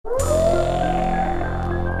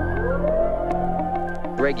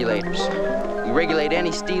regulators. We regulate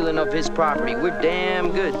any stealing of his property. We're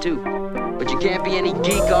damn good, too. But you can't be any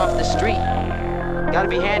geek off the street. Gotta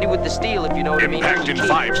be handy with the steel, if you know what I mean. Impact in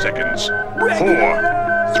 5 seconds. 4,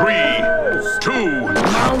 3, 2.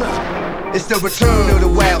 It's the return of the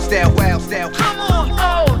wild style, wild style. Come on,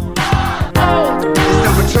 oh. It's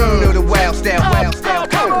the return of the wild style, wild style.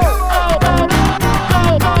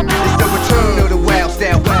 It's the return of the wild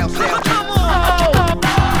style, wild style.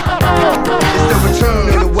 It's the return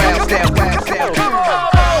of the wild style, wild style.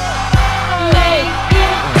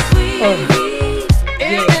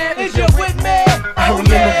 Is you with me? I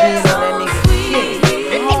remember being on that nigga shit.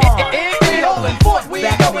 We open fort, we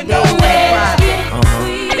ain't going nowhere.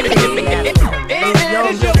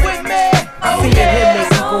 Is you with me? I'm seeing him make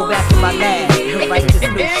me go back to my lab and write this new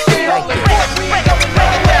shit like this.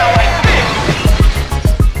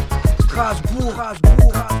 Strasbourg,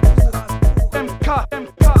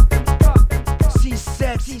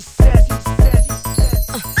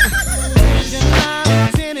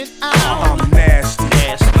 I'm nasty.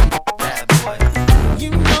 You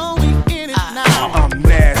know we in it now. I'm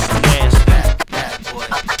nasty.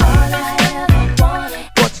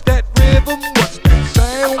 What's that rhythm? What's that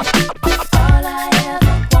sound?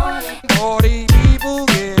 All these people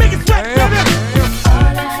get down.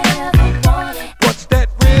 What's that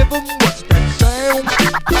rhythm? What's that sound?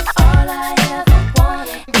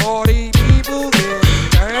 All these people get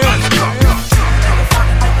down.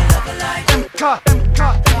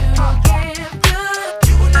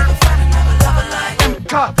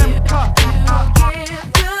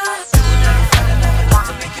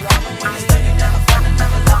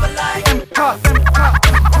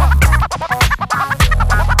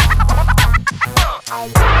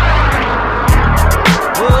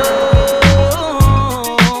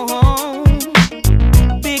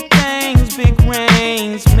 Big things, big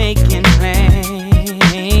rains, making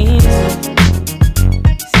plans.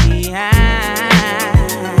 See, I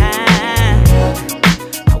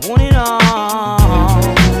want it all.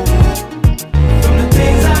 From the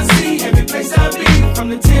things I see, every place I be, from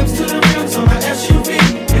the Timbs to the rims on my SUV,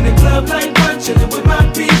 in the club like what, chillin' with my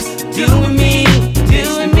peeps, Deal with me,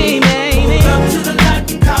 baby. pull up to the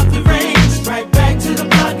lot and cop the range, right back to the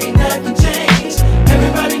block, ain't nothing changed.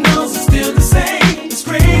 Everybody knows it's still the same. It's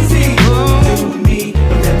crazy. Do with me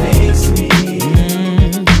what that makes me.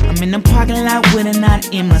 I'm in the parking lot with a knot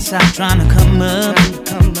in my sock, trying to come up.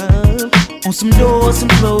 On some doors, some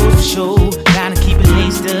clothes for show. Gotta keep it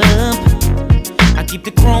laced up. I keep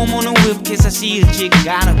the chrome on the whip, cause I see a chick,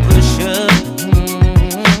 gotta push up.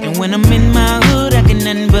 And when I'm in my hood, I can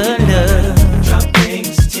nothing but love. Drop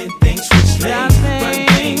things, 10 things, switch lanes, run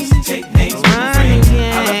things, take names, with a frame.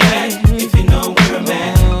 Holla back if you know where I'm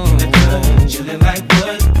at. In the club, chillin' like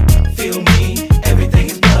what? Feel me, everything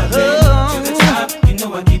is bubbling. To the top, you know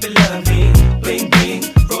I keep it loving. Bling bling,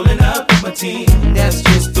 rolling up with my team. That's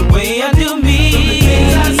just the way I do me. From the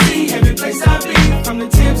things I see, every place I be, from the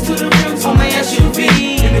Timbs to the rims on my SUV.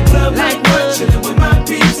 In the club like what? Chillin' with my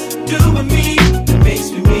peeps. Do with me, that makes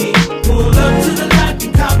me me. Pull up to the lot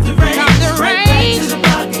and cop the range. Right back to the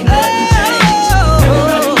block, ain't nothing changed.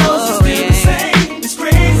 Everybody knows it's still the same. It's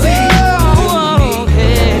crazy.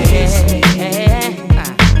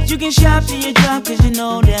 You can shop till you drop, cause you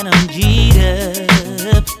know that I'm G'd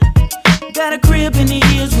up. Got a crib in the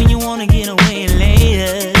hills when you wanna get away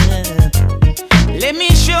later. Let me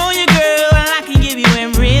show you, girl, I can give you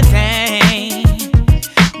everything.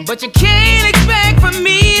 But you can't expect for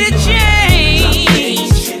me to change.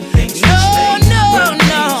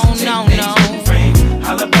 No.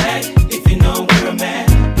 Holla back if you know where I'm at.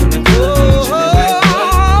 In the club, chillin' like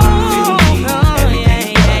what? Feel me,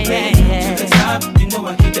 everything's bubbling. To the top, you know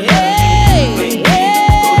I keep it loving. Bling bling,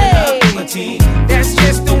 rolling up with my team. That's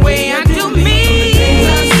just the way I do me.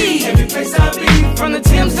 Every place I be, From the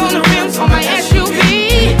Timbs on the rims on my SUV.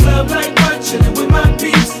 in the club like what? Chillin' with my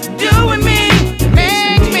peeps. Do with me,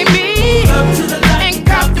 makes me me. Up to the lot And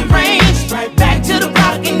cop the range. right back To the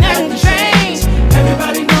block and nothing changed.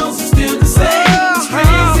 Everybody knows it's still the same. It's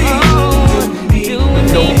crazy. Do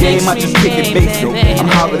with No me, game, I makes just me, kick it bass, yo. I'm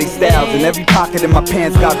holiday styles, and every pocket in my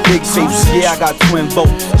pants got big faces. Yeah, I got twin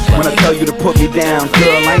votes. When I tell you to put me down,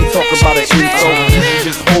 girl, I ain't talking about an insult. You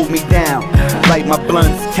just hold me down. Light my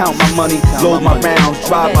blunts, count my money, load my rounds,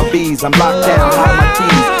 drive my B's. I'm locked down, hide my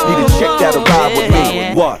keys. Need a chick that'll ride with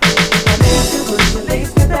me. What?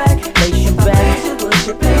 Lace me back, lace you back. Push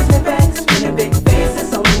it, place me back. Spinning big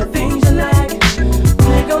faces on the things you like.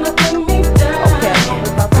 You're gonna put me down. Okay.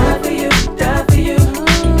 If I die for you, die for you.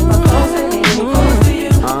 Keep my clothes and leave me close to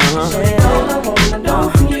you. Say all I wanna know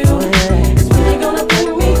from you is when you're gonna put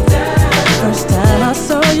me down. First time I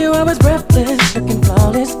saw you, I was breathless, looking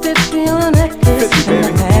flawless.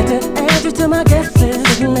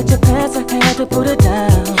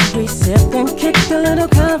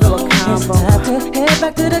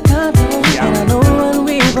 problem. Yeah. And I know what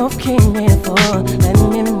we both came here for. Let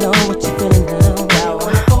me know what you're feeling now.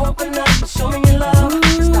 Now open up and show me your love.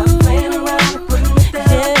 Stop playing around and putting me down.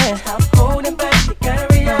 Yeah. Stop holding back the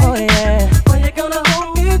carry on. Oh yeah. When you gonna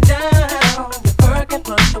hold me down? You're working,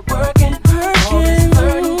 but you're working. All this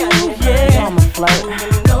flirting got me hurting. Yeah. I'm a flirt.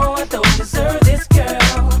 You know I don't deserve this,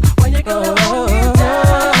 girl. When you gonna hold me down?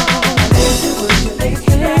 Lazy, would you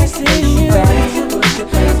lazy, lazy, lazy, would you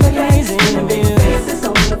lazy, lazy, and big faces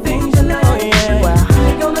on the things you like. Oh yeah. Well,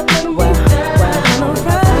 you gonna put me down on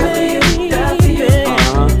Friday, down for you.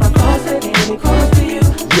 If I cross it, any cross for you.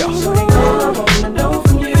 Shorty, all I wanna know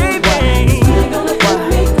from you, baby, you gonna put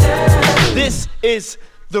me down. This is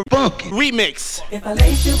the Funky Remix. If I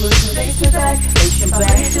lace you, would you lace me back? Lace you back.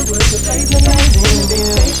 Lace you, would you lace me back? And big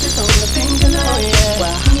faces on the things you like.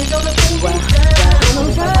 Well, you gonna put me down on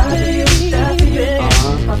Friday, down for you.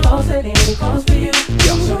 If I cross it, any cross for you.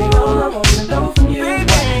 Shorty, all I wanna know from you,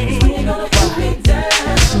 baby, when you gonna put me down?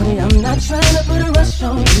 Shorty, I'm not trying to put a rush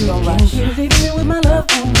on you. Can't keep leaving me with my love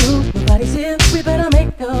on you. Nobody's here, we better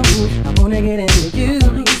make a move. I wanna get into you.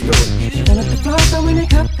 Fill up the frost, I'm gonna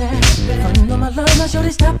cup that. Running on my love, now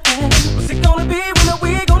shorty, stop that. What's it gonna be? When are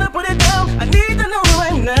we gonna put it down? I need to know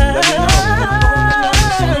right now.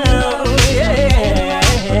 Yeah.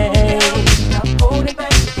 Stop holding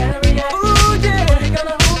back, carry out. Ooh, yeah. You're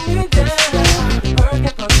gonna hold me down.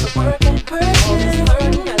 Working, plus working, all this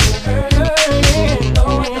hurting got me hurting. No,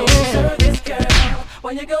 I don't deserve this, girl.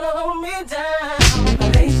 When you gonna hold me down? If I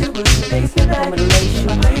lace you, would you lace me back? If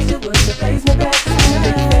I lace you, would you lace me back?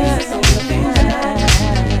 Big faces on the things you like.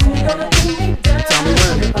 When you gonna put me down? Tell me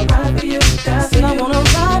when. If I ride for you, that's when I wanna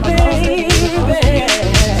ride, baby.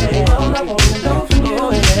 All I wanna know from you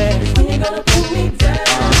is when you gonna put me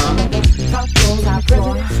down. Top floors, our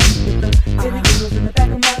presidents, with the tenant girls in the back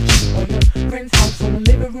of my Jeep, or your friend's house on the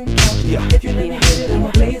living room couch. If you let me hit it, I'ma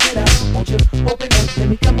blaze it out. Won't you open up, let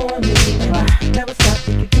me come on, baby. Never stop,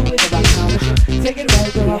 you can do it again. Take it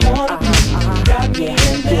right where I wanna be. Got me in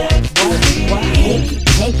there.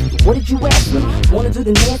 What did you ask me? Wanna do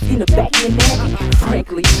the nasty in the back of your neck?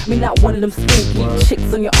 Frankly, me not one of them stinky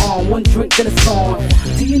chicks on your arm, one drink and a song.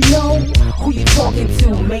 Do you know who you talking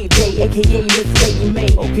to? Mayday, aka Miss Lady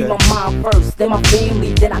May. Be my mom first, then my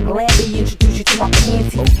family, then I gladly introduce you to my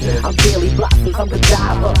panties. I'm Daily Blossoms, I'm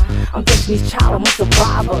Godiva. I'm Destiny's Child, I'm a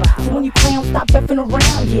survivor. So when you clown, stop effing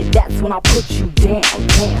around. Yeah, that's when I put you down.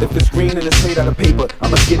 If it's green and it's made out of paper,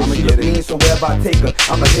 I'ma get it. She look mean, so wherever I take her,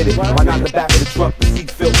 I'ma hit it. Right out the back of the truck, the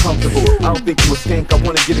seats feel comfortable. I don't think you a stink, I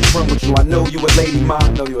wanna get it from with you. I know you a lady, ma. I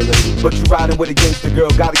know you a lady, but you riding with a gangster girl,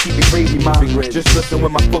 gotta keep it gravy, ma. Just listen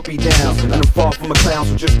when my foot be down, and I'm far from a clown,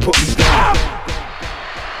 so just put me down.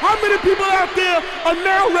 How many people out there are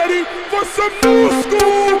now ready for some new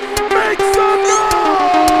school? Make some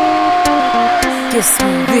noise! Jest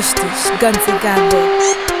mi wichtig, ganz egal wo.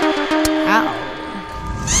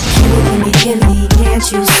 Gimme,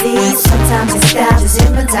 can't you see? Sometimes your style is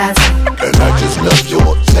hypnotizing. And I just love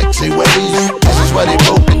your sexy ways. This is why they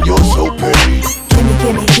broke and you're so pretty.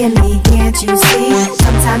 Gimme, can't you see?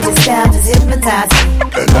 Sometimes your style is hypnotizing.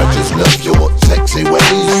 And I just love your sexy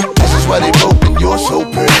ways. This is why they broke and you're so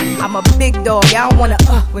pretty. I'm a big dog, y'all don't wanna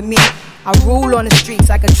with me. I rule on the streets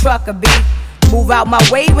like a trucker, B. Move out my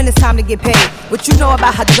way when it's time to get paid. What you know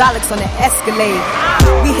about hydraulics on the Escalade?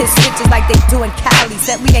 We hit switches like they do in Cali.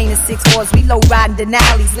 Said we ain't a 6-4s, we low riding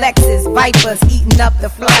Denali's. Lexus, Vipers, eating up the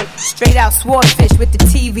flow. Straight out swordfish with the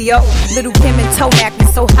TVO. Little Kim and Tomac, we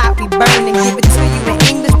so hot we burn. And give it to you in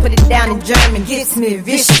English, put it down in German. Gets me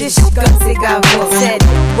vicious, ganz egal wo. Said,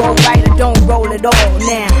 roll right or don't roll at all.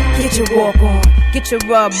 Now, get your walk on, get your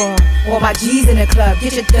rub on. All my G's in the club,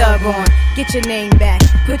 get your thug on. Get your name back,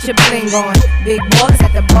 put your bling on. Big boys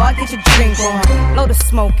at the bar, get your drink on. Blow the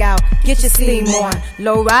smoke out, get your steam on.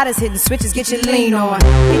 Low riders hitting switches, get your lean on.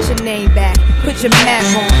 Get your name back, put your map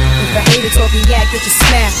on. If a hater talking yak, get your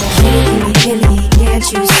smack on. Gimme, can't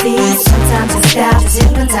you see? Sometimes your style is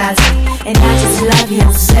hypnotizing. And I just love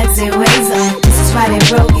your sexy ways. This is why they're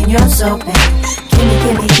broken, you're so bad.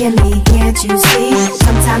 Gimme, can't you see?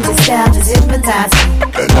 Sometimes your style is hypnotizing.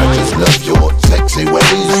 And I just love your sexy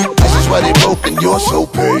ways. This is why they broke and you're so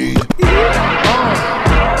paid.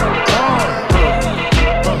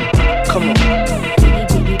 Come on.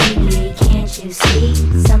 Can't you see?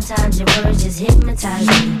 Sometimes your words just hypnotize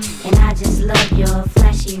me. And I just love your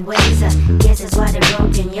flashy ways. Guess that's why they're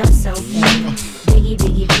broken, you're so paid. Biggie,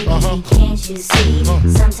 can't you see?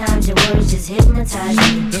 Sometimes your words just hypnotize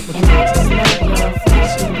me. And I just love your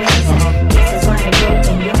flashy ways. Guess that's why they're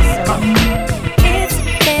broken, you're so It's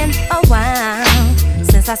been a while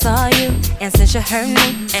since I saw you and since you heard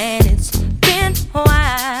me. And it's been a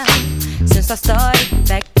while since I started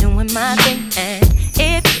back doing my thing. And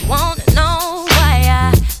if you wanna know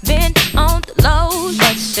why I've been on the low,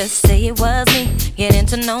 let's just say it was me getting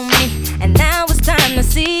to know me. And now it's time to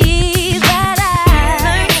see that I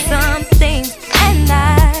learned some things, and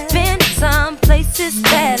I've been some places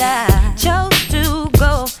that I chose to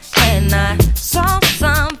go. And I saw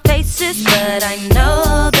some faces, but I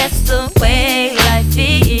know that's the way life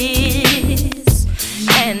is.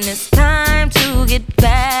 And it's time to get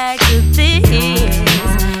back to this.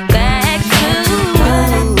 Back to what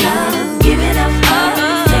I love, giving up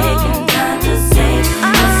all, taking time to say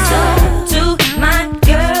what's up to my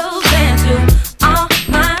girls and to all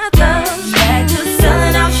my thugs. Back to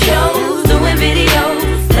selling out shows, doing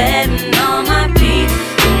videos, letting all my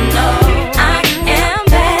people know I am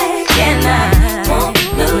back and I won't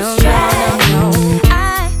lose track.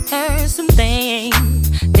 I heard some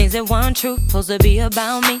things that weren't true, supposed to be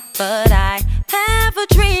about me, but I have a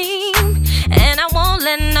dream and I won't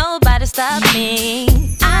let nobody stop me.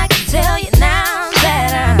 I can tell you now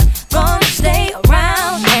that I'm gonna stay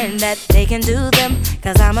around and that they can do them,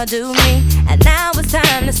 cause I'ma do me. And now it's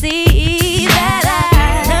time to see that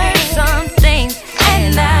I learned some things,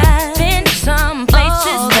 and I've been to some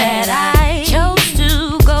places that I chose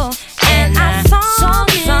to go. And I saw some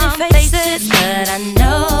faces, but I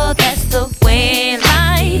know that's the way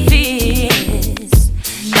life is.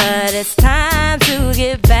 But it's time to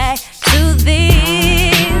get back to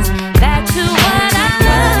this, back to what I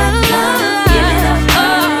love. Giving up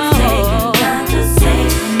all, taking time to say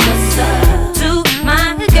what's up to my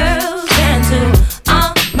girls and to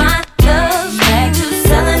all my loves. Back to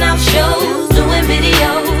selling out shows, doing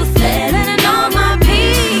videos, letting all my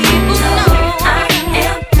people know I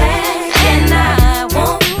am back and I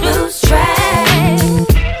won't lose track.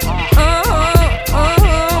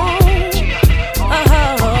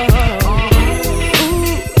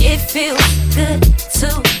 Ooh, it feels good to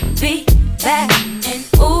be back. And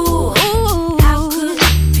ooh, how could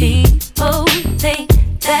people think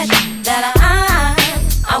that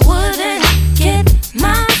I wouldn't get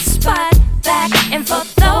my spot back? And for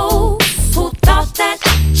those who thought that,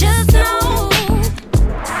 just know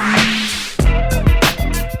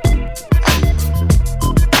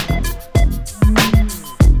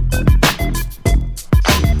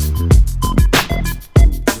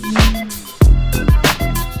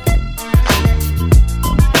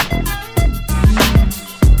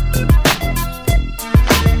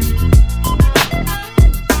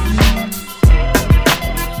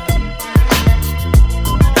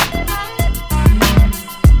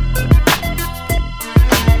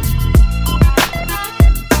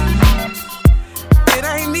it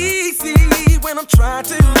ain't easy when I'm trying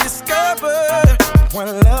to discover one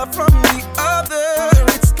love from the other.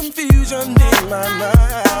 It's confusion in my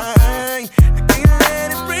mind. I can't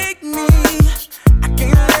let it break me, I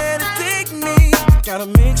can't let it take me. Gotta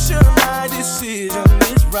make sure my decision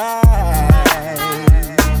is right.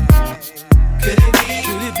 Could it be?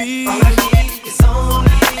 Could it be? All I need is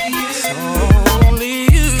only you. It's only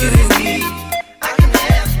you. Could it be? I can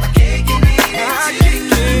have my cake and eat it. I can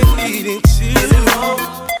eat it too. Is it wrong?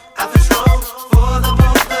 I feel strong for the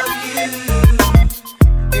both of you.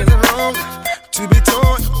 Is it wrong to be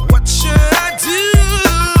torn? What should I do?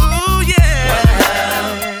 Yeah. One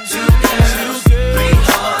love, two girls, three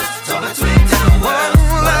hearts, torn between two worlds.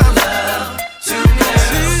 One love, two girls,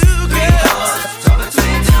 three hearts, torn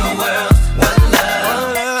between two worlds. One love,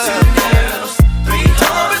 two girls, three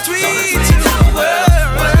hearts, torn between two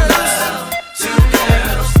worlds. One love, two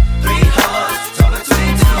girls, three hearts, torn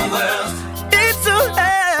between two worlds. It so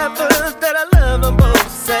happens that I love them both the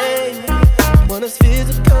same. One is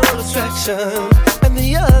physical attraction, and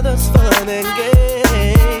the other's fun and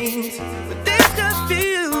games. But there's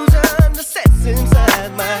confusion that sets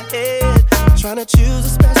inside my head, trying to choose a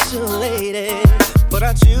special lady, but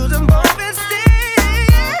I choose them both instead.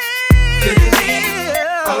 Could it be?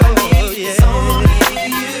 All I need is only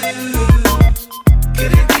you.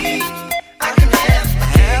 Could it be? I can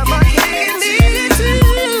have my cake and eat it too.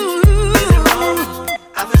 Is it wrong?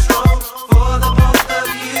 I feel strong for the both of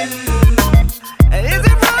you. And is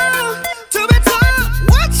it wrong to be told?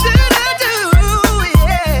 What should I do?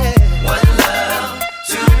 Yeah. One love,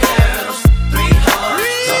 two girls, three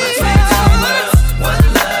hearts, torn between two worlds. One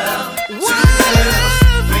love, two girls,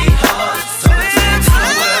 three hearts, torn between two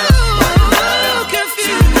worlds. One love,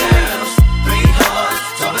 two girls, three hearts,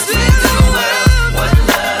 torn between two worlds. One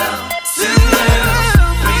love, two girls,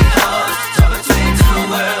 three hearts, torn between two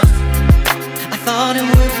worlds. I thought it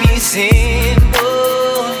would be simple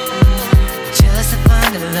just to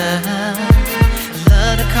find a love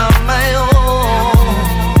to call my own.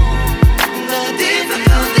 The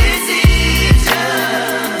difficult decision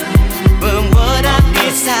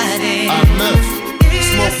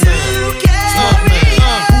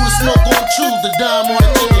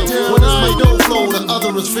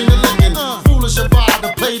mother is finger licking. Foolish of I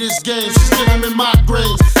to play this game. She's giving me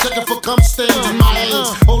migraines, checking for cum stains in my hands.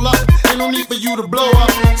 Hold up, ain't no need for you to blow up.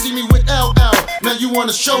 See me with LL, now you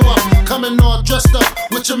wanna show up. Coming all dressed up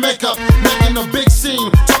with your makeup, making a big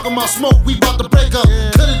scene. Talking about smoke, we bout to break up.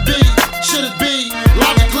 Could it be? Should it be?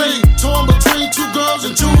 Logically, torn between two girls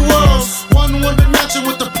and two worlds. One wanted mansion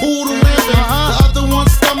with the pool to live in. The other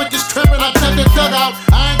one's stomach is cramping. I check the dugout.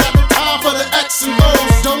 I ain't got no time for the X and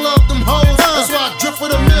O's. Don't love them hoes, that's why I drift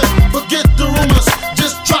with a myth. Forget the rumors,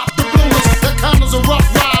 just drop the bloomers. That condo's a rough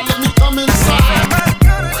ride, let me come inside.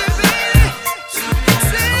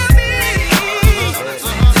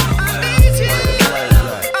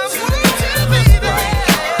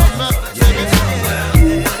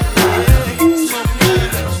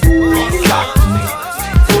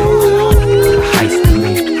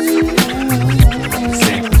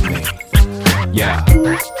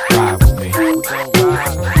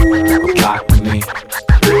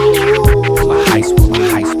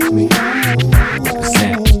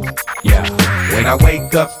 I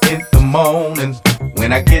wake up in the morning,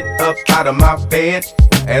 when I get up out of my bed,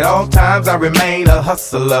 at all times I remain a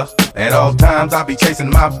hustler, at all times I be chasing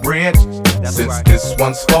my bread. Since this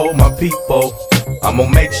one's for my people, I'm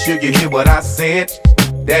gonna make sure you hear what I said.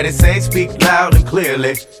 Daddy say speak loud and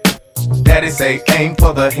clearly, Daddy say aim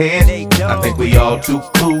for the head. I think we all too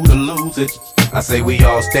cool to lose it. I say we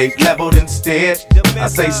all stay leveled instead. I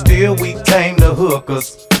say still we tame the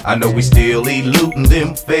hookers. I know we still eluding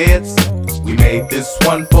them feds. We made this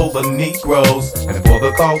one for the Negroes and for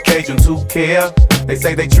the Caucasians who care. They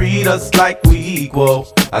say they treat us like we equal.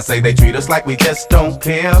 I say they treat us like we just don't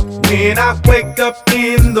care. When I wake up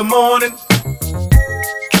in the morning,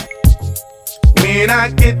 when I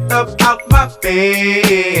get up out my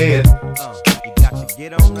bed,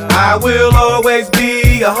 I will always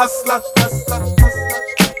be a hustler.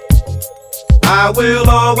 I will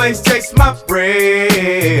always chase my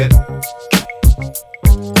bread.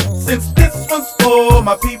 Since this one's for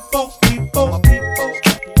my people,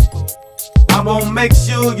 I'm gonna make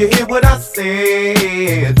sure you hear what I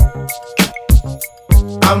said.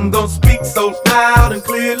 I'm gonna speak so loud and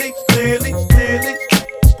clearly.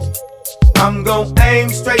 I'm gonna aim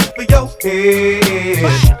straight for your head.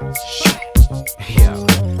 Yo,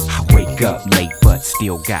 I wake up late but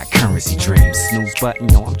still got currency dreams. Snooze button,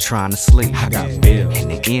 yo, I'm trying to sleep. I got bills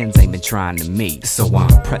and the ends ain't been trying to meet. So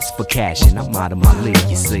I'm pressed for cash and I'm out of my league,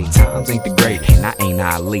 you see. Times ain't the great and I ain't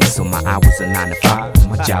Ali. So my hours are 9 to 5,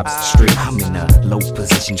 my job's the street. I'm in a low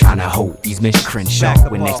position trying to hold these missions. Crenshaw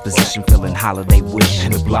with next position feeling holiday wish.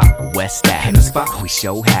 In the block, West Ave, in the spot we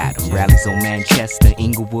show had them. Rallies on Manchester,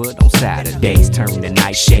 Inglewood on Saturdays. Turn the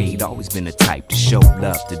night shade, always been the type to show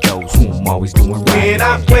love to those who I'm always doing right. When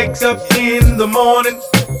I wake up in the morning,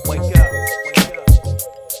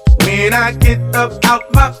 when I get up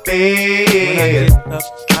out my bed,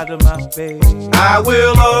 I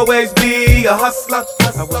will always be a hustler.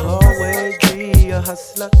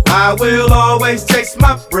 I will always chase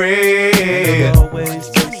my bread.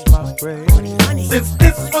 Since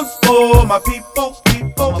this one's for my people,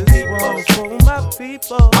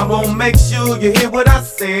 I'm gonna make sure you hear what I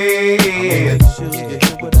said.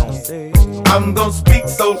 I'm gonna speak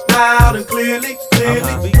so loud and clearly.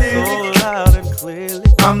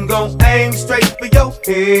 I'm gonna aim straight for your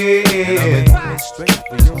head.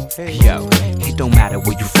 Yo, it don't matter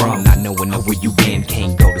where you from, not knowing where you been.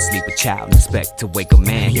 Can't go to sleep a child and expect to wake a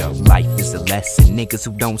man. Yo, life is a lesson. Niggas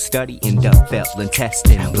who don't study end up failing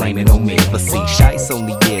testing. Blame it on me. But see, Shice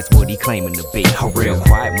only is what he claiming to be. A real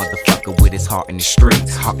quiet motherfucker with his heart in the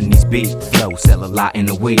streets. Heart in these beats, flow, sell a lot in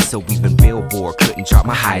the weed. So even Billboard couldn't drop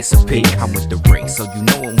my highest of peak. I'm with the ring, so you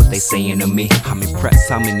knowin' what they saying to me. I'm impressed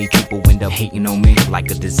how many people end up hating on me. Like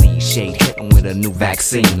a disease shade, hit them with a new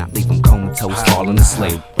vaccine. I leave them comatose, falling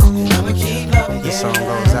asleep. This song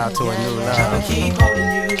goes out to a new love.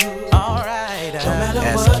 Alright, no matter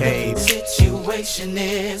what the situation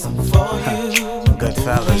is, I'm for you. Good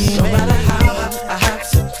fellas. No matter how I have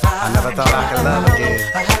to cry, I never thought I could love again.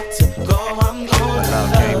 I had to go, I'm gonna But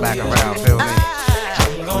love came back around, feel me?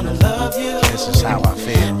 I'm gonna love you. This is how I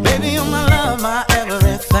feel. Baby, you're my love, my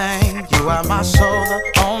everything. You are my soul,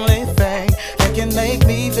 the only thing that can make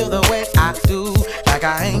me feel the way I do. Like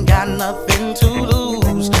I ain't got nothing to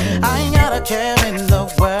lose. I ain't got a care in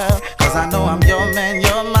the world, cause I know I'm your man,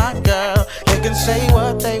 you're my girl. They can say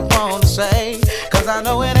what they want to say, cause I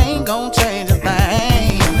know it ain't gon' change a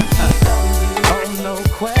thing. Oh, no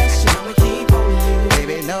question, I'ma keep on you.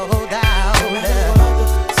 Baby, no doubt. No matter what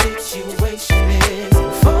the situation is,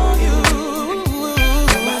 for you.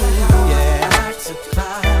 No matter how I have to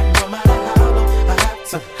climb, no matter how low I have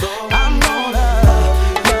to go, I'm gonna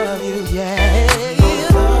love you, yeah.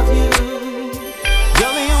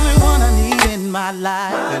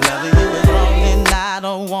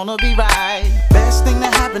 don't wanna be right. Best thing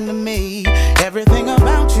that happened to me. Everything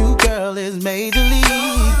about you, girl, is major league.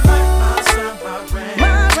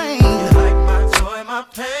 My rain, like my joy, my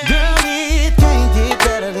pain. Girl, it can't get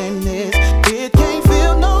better than this. It can't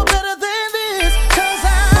feel no better than this. 'Cause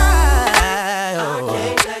I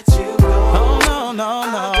can't let you go. Oh no, no,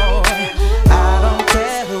 no. I don't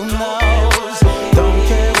care who knows. Don't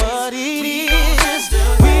care what it is.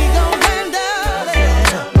 We gon' handle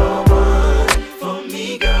it. Number one for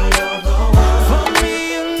me, girl, you're the one. For me,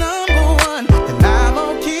 you're number one, and I'm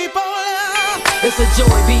gonna keep on loving. It's a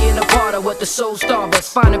joy being a part of what the soul starvers.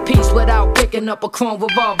 Finding peace without picking up a chrome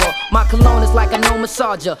revolver. My cologne is like a no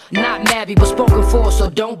massager. Not Mabby, but spoken for, so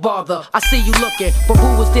don't bother. I see you looking, but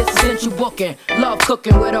who was this since you booking? Love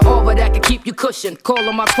cooking with an aura that can keep you cushioned. Call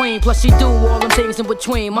her my queen, plus she do all them things in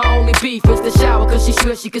between. My only beef is the shower, cause she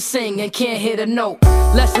swears she can sing and can't hit a note.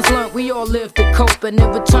 Lessons learned, we all live to cope, and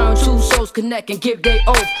in return, two souls connect and give they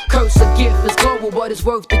oath. Curse a gift is global, but it's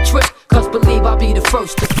worth the trip. Cause believe I'll be the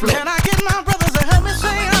first to flip. Can I get my brothers to help me say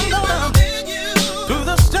I'm gonna through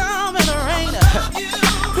the storm and the rain,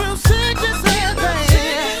 through sickness and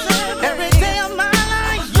pain, every day of my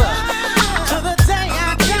life, to the day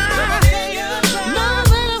I die. No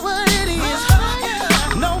matter what it is,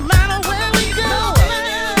 no matter where we go,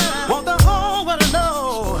 want the whole world to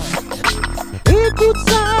know. Écoute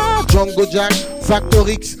ça, Django Jack, Factor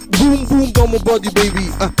X, boom boom dans mon body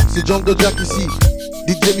baby. C'est Django Jack ici,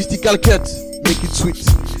 DJ Mystykal Kut, make it sweet.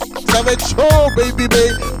 Ça va être chaud baby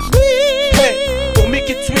baby. Hey, pour Make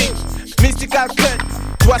It Sweet, Mystykal Kut,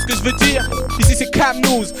 tu vois ce que je veux dire? Ici c'est Cam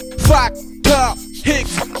News, Factor X.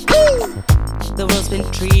 The world's been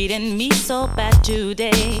treating me so bad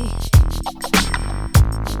today.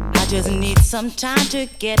 I just need some time to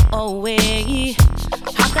get away.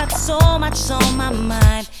 I've got so much on my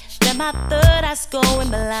mind that my third eye's going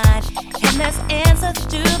blind, and there's answers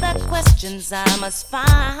to the questions I must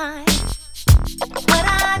find. But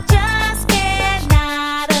I just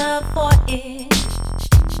cannot afford it,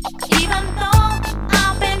 even though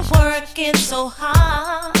I've been working so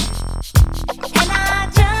hard, and I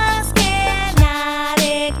just cannot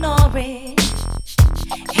ignore it.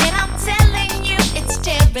 And I'm telling you, it's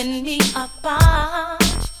tearing me apart.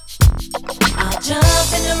 I'll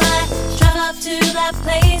jump in the ride, drive up to that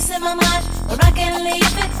place in my mind where I can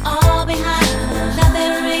leave it all behind.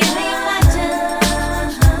 Nothing really matters.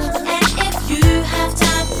 You have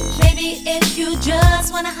time, maybe if you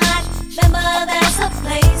just wanna hide, remember there's a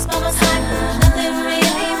place by my side. Nothing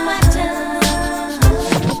really matters.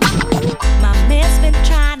 My man's been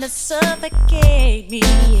trying to suffocate me,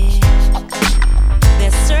 yeah.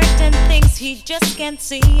 There's certain things he just can't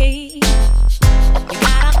see. We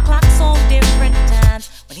got our clocks on different times.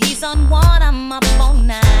 When he's on one, I'm up on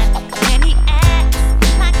 9. And he acts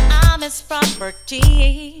like I'm his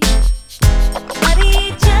property, but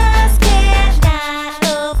he just cannot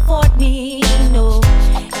afford me, no.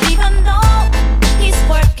 Even though he's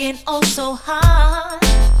working oh so hard.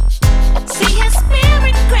 See his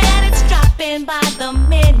spirit credits dropping by the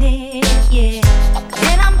minute, yeah.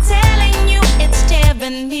 And I'm telling you, it's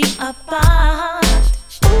tearing me apart.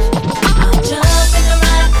 I'll jump in the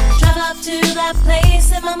ride, drive up to that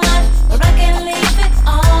place in my mind where I can leave it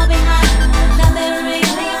all behind. Nothing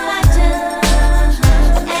really matters.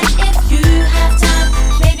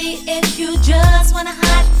 If you just wanna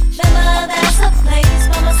hide, remember there's a place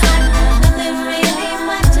by my side. Nothing really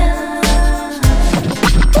matters.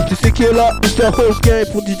 Tu sais qui est là, Mr. Hawkeye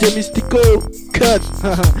pour DJ Mystykal Kut.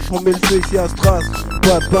 On met le feu ici à Stras,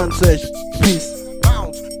 pas de bande sèche, peace.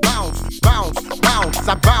 Bounce, bounce, bounce, bounce,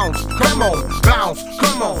 ça bounce, come on, bounce,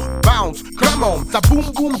 come on, bounce, come on, ça boom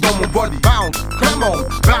boom dans mon body, bounce, come on,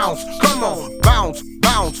 bounce, come on, bounce,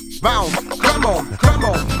 bounce, bounce, come on, come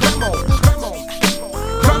on, come on, come on.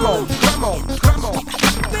 Come on, come on, come on,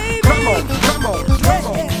 come on, come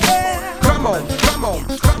on, come on, come on, come on,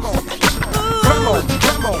 come on, come on, come on,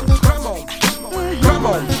 come on, come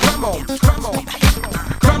on, come on,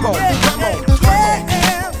 come on, come on,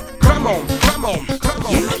 come on, come on, come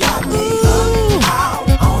on. You got me out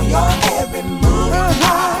on your every move.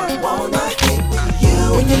 I wanna get with you.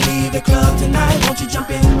 When you leave the club tonight, won't you jump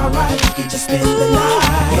in my ride? We could just spend the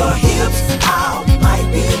night. Your hips out might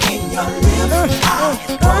be in your lips.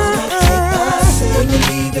 When you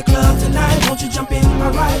leave the club tonight, won't you jump in my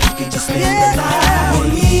ride? You can just spend the night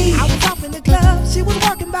with me. I was off in the club, she was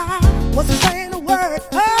walking by, wasn't saying a word.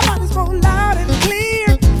 Her body's so loud and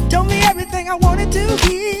clear, told me everything I wanted to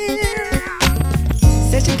hear.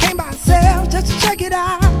 Said she came by herself just to check it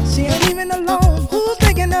out. She ain't even alone. Who's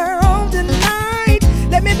taking her home tonight?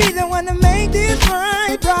 Let me be the one to make this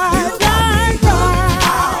right, right, right,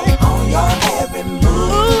 right. On your every move.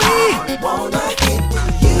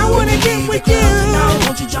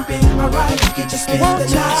 jump in my ride? You can just spend the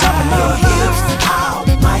night. Your hips out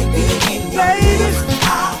might be in your lips.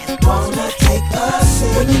 I wanna take a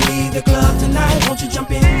sip. When you leave the club tonight, won't you jump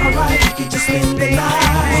in my ride? You can just spend the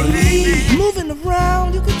night. Moving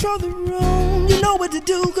around, you control the room. You know what to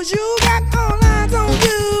do, cause you got all eyes on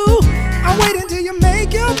you. I'm waiting till you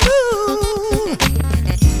make your move.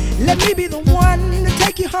 Let me be the one to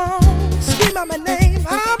take you home. Scream out my name,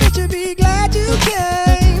 I bet you be glad you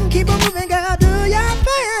came. Keep on moving, girl, do your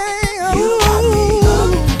thing. You got me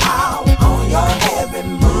hooked out on your every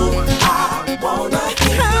move. I wanna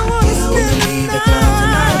get you. When you leave the club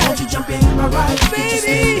tonight, won't you jump in my ride? You can just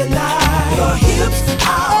spend the night. Your hips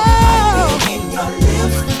out, might be in your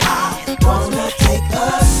lips. I wanna take a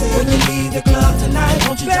sip. When you leave the club tonight,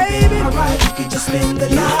 won't you jump in my ride? You can just spend the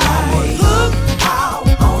night. Hooked out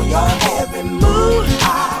on your every move.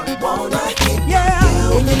 I wanna get you.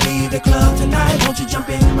 When you leave the club tonight, won't you jump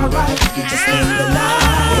in my ride? You can just spend the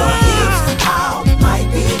night. Your hips out, might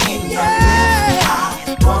be in your lips. I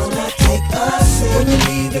wanna take a sip. When you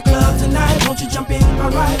leave the club tonight, won't you jump in my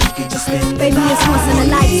ride? You can just spend the night. Baby, it's once in a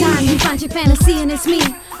lifetime. You find your fantasy and it's me.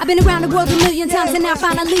 I've been around the world a million times and now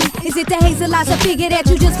finally, is it the hazel eyes, a figure that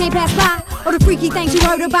you just can't pass by? Or the freaky things you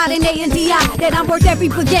heard about in A&DI? That I'm worth every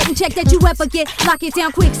forgetting check that you ever get. Lock it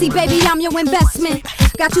down quick, see baby, I'm your investment.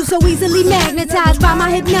 Got you so easily magnetized by my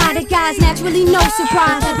hypnotic eyes. Naturally no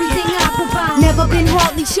surprise, everything I provide. Never been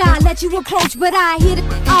hardly shy, let you approach, but I hit it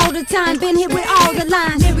all the time. Been hit with all the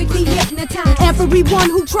lines, lyrically hypnotized. Everyone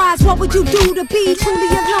who tries, what would you do to be truly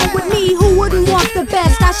alone with me? Who wouldn't want the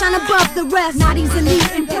best? I shine above the rest, not easily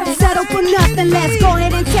impressed. Settle for nothing less, go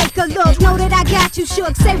ahead and take a look. Know that I got you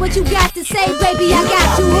shook, say what you got to say, baby, I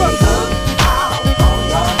got you hooked.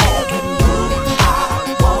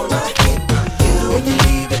 When you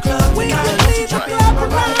leave the club tonight, won't you jump in my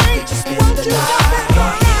ride? You just spend the night.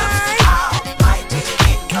 Your hips out, might be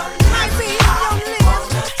in your lips. I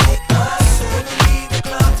wanna take a sip. When you leave the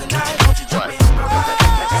club tonight, won't you jump in my ride?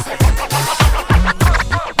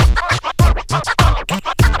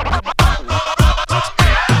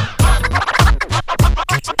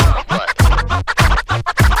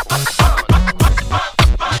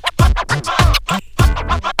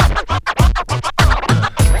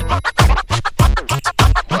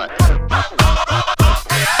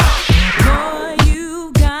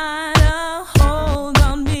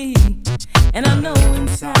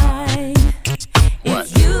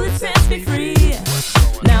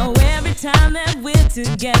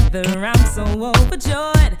 Together, I'm so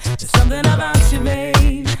overjoyed. There's something about you,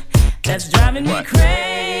 babe, that's driving me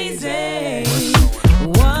crazy.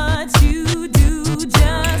 What you do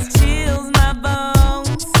just chills my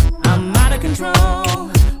bones. I'm out of control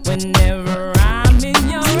whenever I'm in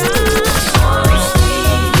your arms.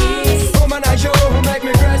 Woman, I you make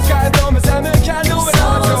me crash, sky blow, me say me can't do it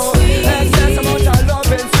all you. Excess amount of love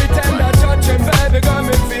and sweet tender touching, baby, got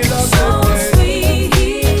me feel uplifted.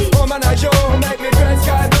 Woman, I you make me crash,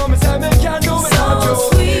 sky blow, me say me can't do it all you.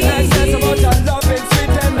 Excess amount of love and sweet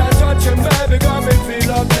tender touching, baby, got me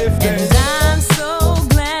feel uplifted. And I'm so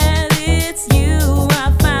glad it's you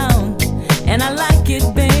I found, and I like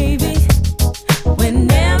it, baby.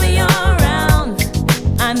 Whenever you're around,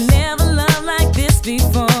 I never loved like this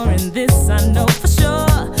before, and this I know for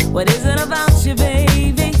sure. What is it about you,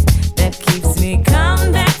 baby, that keeps me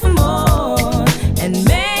coming back for more? And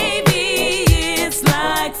maybe it's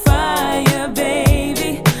like fire,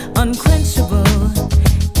 baby, unquenchable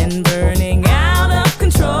and burning out of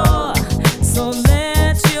control. So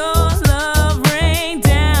let your love rain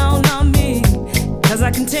down on me, 'cause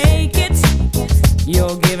I can take it.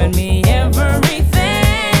 You're giving me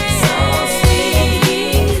everything. So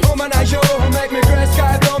sweet. Woman, I you make me crash,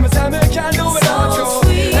 sky blow, me say me can't do it all you.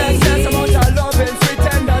 Excess amount of love and sweet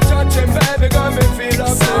tender touching, baby, got me feel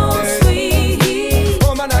uplifted.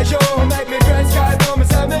 Woman, I you make me crash, sky blow, me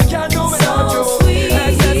say me can't do it all you.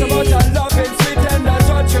 Excess amount of love and sweet tender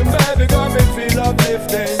touching, baby, got me feel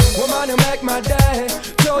uplifted. Woman, you make my day.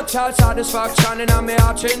 Total satisfaction in my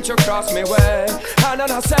heart, change you cross me way. And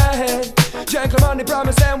then I said, gentleman, the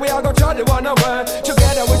promise, and we are gonna try the one away.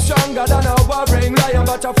 Together we're stronger than a warring lion,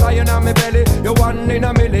 butterfly in my belly. You're one in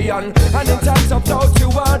a million. And in times of doubt,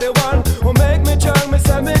 you are the one who make me turn, me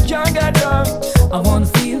say me can't get done. I wanna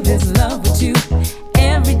feel this love with you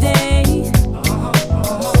every day.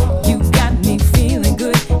 You got me feeling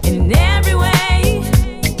good in every way.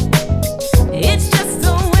 It's just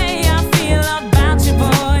the way I feel about you,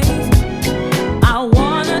 boy. I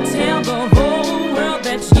wanna tell the whole world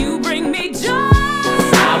that you bring me joy. I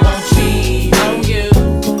won't cheat on you,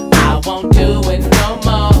 I won't do it no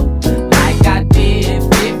more. Like I did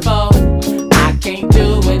before, I can't do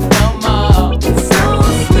it no more. So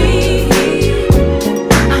sweet.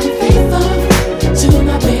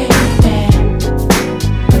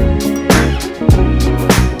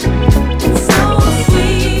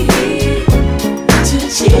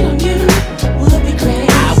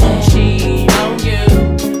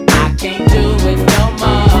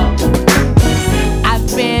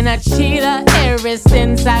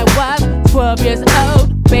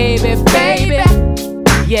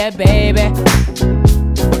 yeah, baby.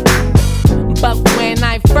 But when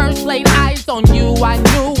I first laid eyes on you, I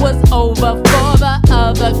knew it was over for the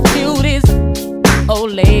other cuties. Oh,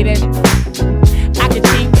 lady, I could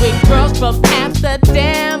cheat with girls from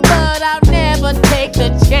Amsterdam, but I'll never take the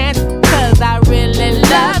chance, 'cause I really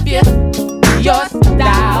love you, your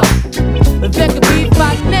style. There could be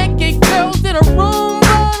 5 naked girls in a room,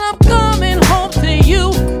 but I'm coming home to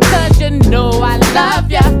you, 'cause you know I love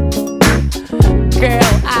you.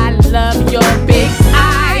 Girl, I love your big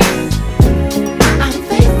eyes. I'm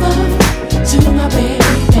faithful to my baby.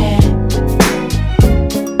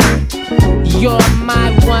 You're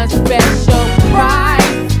my one special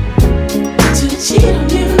prize. To cheat on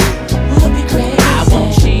you would be crazy. I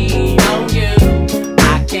won't cheat on you,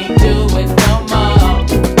 I can't do it no more.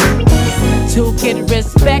 To get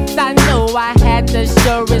respect, I know I had to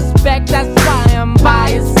show respect. That's why I'm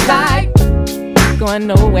by his side, going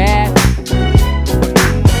nowhere.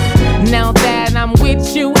 Now that I'm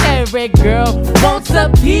with you, every girl wants a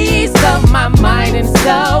piece of my mind and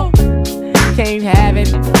soul. Can't have it.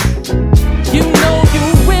 You know you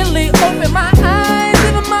really opened my eyes.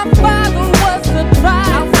 Even my father was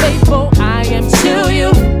surprised how faithful I am to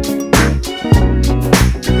you.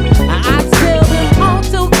 I tell them all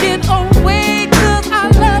to get away, 'cause I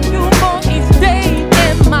love you more each day,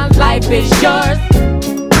 and my life is yours.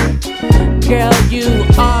 Girl, you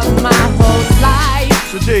are my whole life.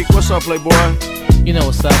 Sadiq, what's up, playboy? You know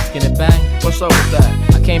what's up, skinny bang. What's up with that?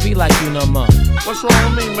 I can't be like you no more. What's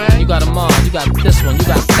wrong with me, man? You got them all. You got this one. You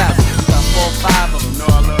got that one. You got 4 or 5 of them. You know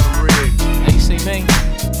I love the rig. Hey, you see me?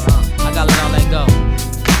 I gotta let all that go.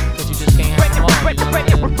 'Cause you just can't have them all. You know what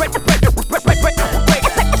I'm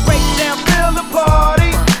Break down, feel the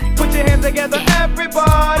party. Put your hands together,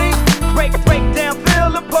 everybody. Break down, feel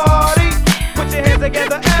the party. Put your hands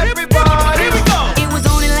together, everybody. Here we go. It was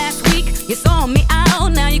only last week you saw me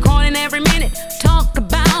out. Now you're calling every minute. Talk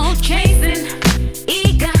about chasing,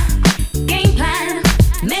 eager, game plan,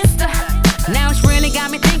 mister. Now it's really got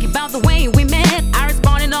me thinking about the way we met. I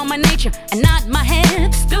responded on my nature and not my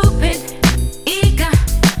head. Stupid, eager,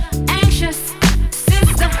 anxious,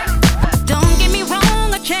 sister. Don't get me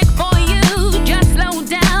wrong, I check for you. Just slow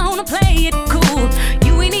down and play it cool.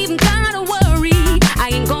 You ain't even gotta worry. I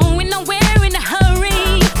ain't going nowhere in a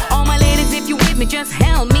hurry. All my ladies, if you with me, just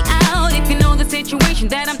help me out. If you know the situation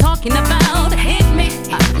that I'm talking about, hit me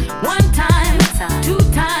 1 time, 2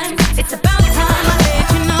 times. It's about time I let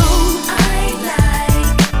you know. I'd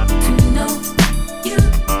like to know you.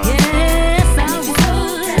 Yes, I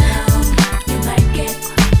would. You might get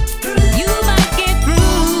through. You might get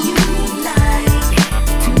through. You like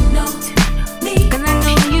to know me, 'cause I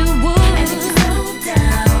know you would. And if you slow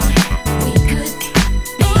down, we could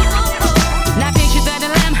be. Now picture the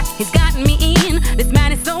dilemma he's gotten me in. This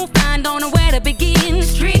man is so fine, don't know where to begin.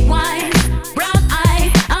 Streetwise, brown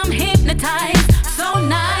eyes, I'm hypnotized, so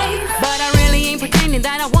nice. But I really ain't pretending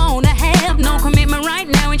that I wanna have no commitment right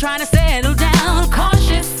now. Ain't trying to settle down.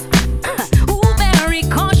 Cautious, ooh, very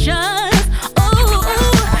cautious. Ooh,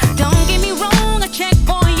 don't get me wrong, I check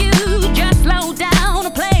for you. Just slow down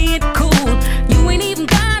and play it cool. You ain't even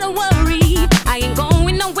gotta worry. I ain't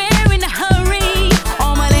going nowhere in a hurry.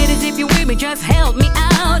 All my ladies, if you with me, just help me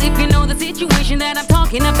out. If you know the situation that I'm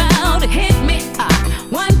talking about, hit me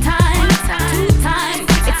 1 time, 2 times.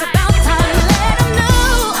 It's about time to let 'em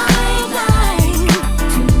know. I'd like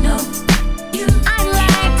to know you. I'd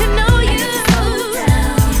like to know you. And if you slow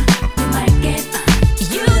down, you might get.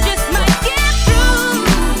 You just might get through.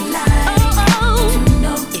 You like to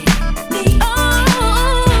know me.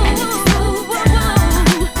 And if you slow down,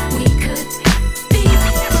 we could be.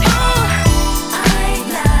 I'd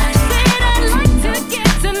like to get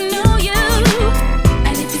to know you.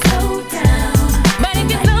 And if you slow down, but if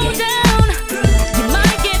you slow down, you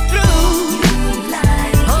might get through. You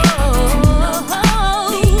like to know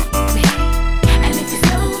me. And if you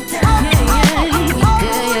slow down, we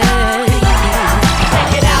could.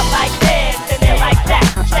 Check it out like this, and then like that.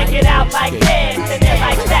 Check it out like this, and then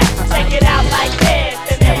like that. Check it out like this,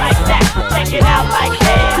 and then like that. Check it out like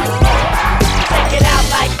this. Check it out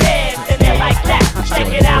like this, and then like that.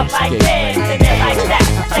 Check it out like this, and then like that.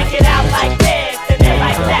 Check it out like this, and then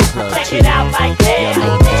like that. Check it out like this.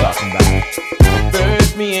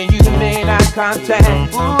 First, me and you made eye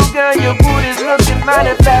contact. Ooh, girl, your booty's looking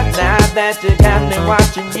mighty fat. Now that you got me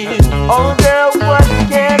watching you, oh girl, what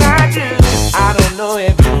can I do? I don't know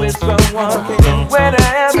if you with someone. Where the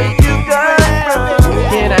hell did you come from?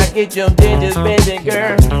 Can I get your digits, baby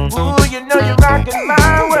girl? Ooh, you know you're rocking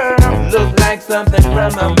my world. Look like something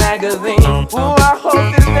from a magazine. Ooh, I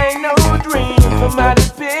hope this ain't no dream. Somebody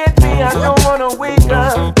pick me, I don't wanna wake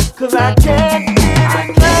up, 'cause I can't get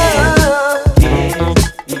enough.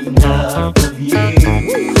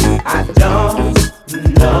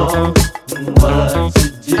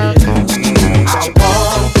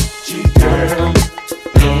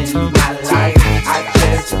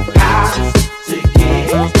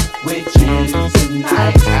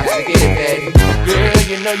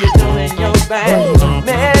 know you're doing your thing,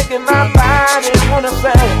 making my body wanna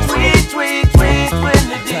say, sweet, sweet, sweet,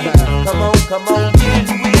 Trinity. Come on, get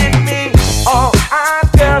with me. All eyes,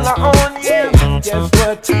 girl, are on you. Guess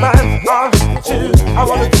what? Mine's on too. I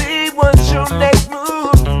wanna see what's your next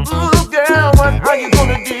move. Ooh, girl, what are you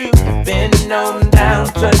gonna do? Bend on down,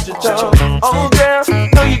 touch your toe. Oh, girl,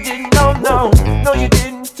 no, you didn't. No, you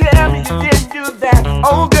didn't. Tell me you didn't do that.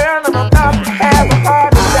 Oh, girl, I'm about to have a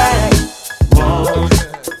heart attack. Want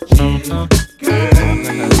you, girl.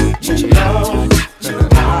 You know you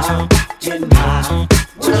are in my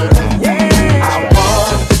world. Yeah, I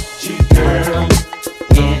want you, girl,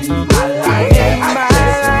 in my life. I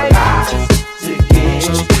just got to get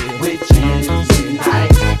with you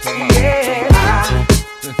tonight. Yeah, I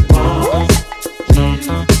want you,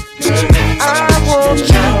 girl. I want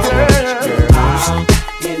you, girl,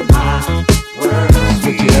 in my world.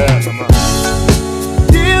 Switch it up, come on.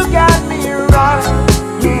 You got me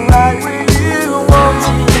right where you want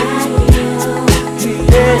me.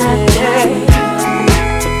 Yeah.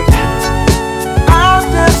 I'm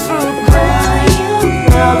just so crazy,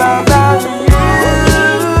 girl, about you.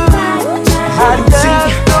 I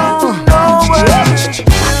just don't know what. I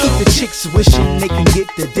keep the chicks wishing they can get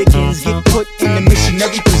the dickens, get put in the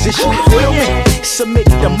missionary position. Feel me? Submit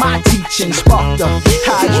to my teaching, spark the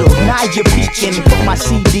hydro. Now you're peeking. Put my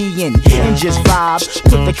CD in and just vibe.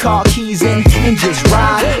 Put the car keys in and just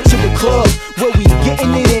ride to the club where we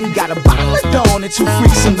getting it in. Got a bottle of Dawn and two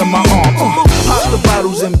freaks under my arm. Pop the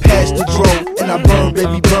bottles and pass the dro. And I burn,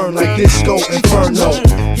 baby, burn like disco inferno.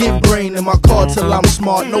 Get brain in my car till I'm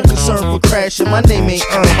smart. No concern for crashing. My name ain't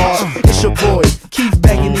Earnhardt. It's your boy, keep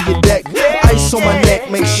banging in your deck. Ice on my neck,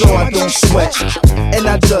 make sure I don't sweat. And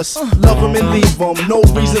I just love them and leave them. No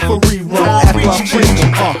reason for rerun after I bring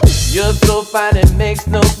them. You're so fine, it makes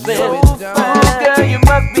no sense. Oh, girl, you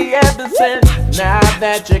must be absent. Now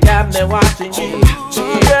that you got me watching you,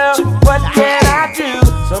 girl, what can I do?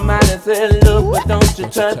 Somebody said, look, but don't you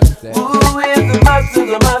touch. Ooh, it's a must,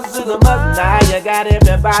 it's a must, it's a must. Now you got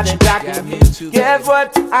everybody jocking you. Guess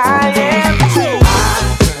what? I am too.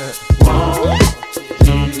 I want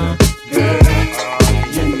you, girl.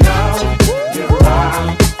 You know you're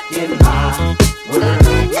right in my world.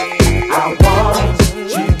 I want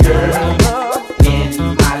you, girl, in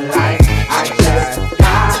my life. I just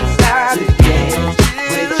got to get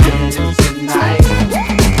with you tonight.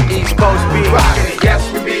 East Coast be rockin' it, yes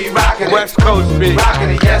we be rockin' it. West Coast be rockin'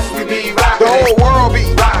 it, yes we be rockin' it. The whole world be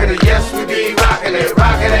rockin' it, yes we be rockin' it.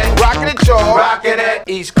 Rockin' it, rockin' it, y'all. Rockin' it.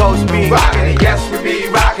 East Coast be rockin' it, yes we be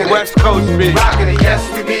rockin' it. West Coast be rockin' it, yes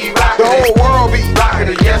we be rockin' it. The whole world be rockin'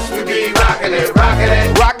 it, yes we be rockin' it. Rockin'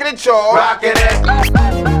 it, rockin' it, y'all. Rockin' it.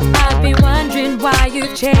 I've been wondering why you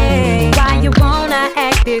change, why you wanna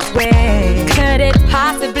act this way. Could it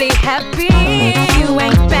possibly have been you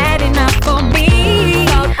ain't bad enough for me?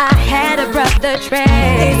 Thought I had a brother trait.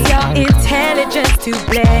 It's your intelligence to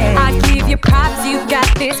blame. I give you props, you got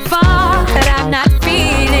this far, but I'm not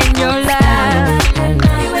feeling your love.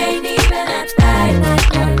 You ain't even a type.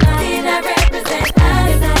 Did I represent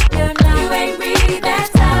us? You ain't really that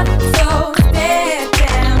tough, so step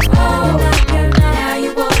down. Oh, now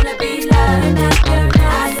you wanna be loved. I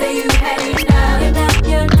say you had enough.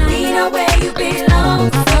 We know where you belong,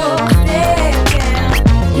 so step down.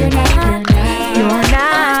 You're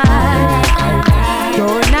not.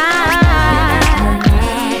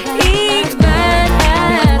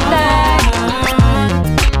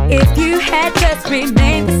 If you had just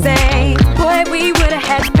remained the same, boy, we would've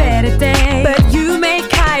had better days. But you make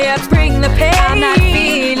Kaya bring the pain. I'm not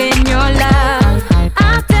feeling your love.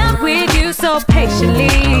 I've dealt with you so patiently.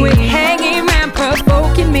 Quit hanging around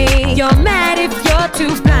provoking me. You're mad if you're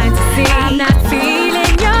too blind to see. I'm not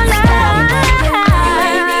feeling your love.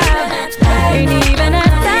 Ain't even a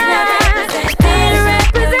time. Didn't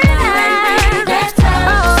represent us.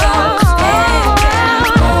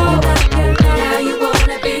 Now you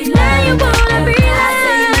wanna be loved. I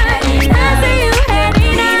say you had enough. We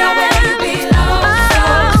know where you belong.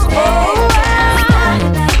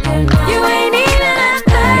 You ain't even a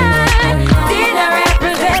third. Did I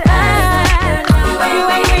represent us?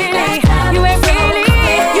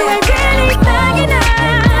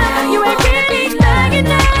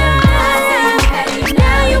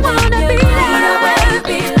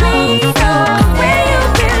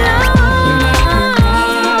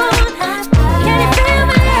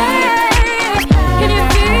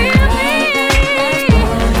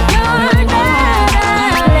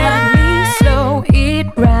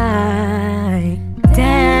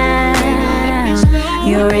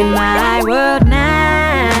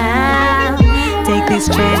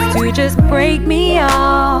 this chance to just break me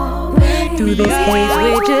off. Through this haze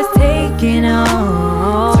we're just taking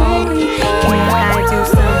off. Can I do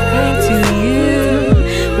something to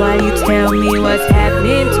you while you tell me what's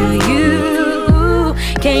happening to you?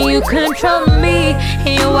 Can you control me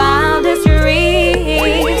in your wildest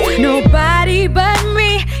dreams? Nobody but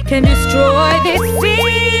me can destroy this scene.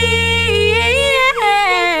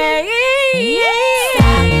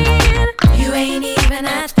 Stop. You ain't even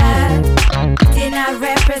a thug. Did not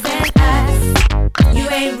represent us. You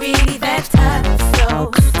ain't really that tough.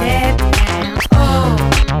 So step down. Oh,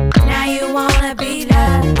 now you wanna beat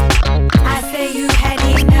up. I say you had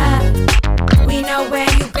enough. We know where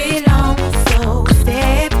you belong. So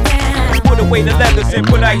step down. Put away the leathers and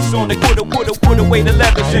put ice on the put away the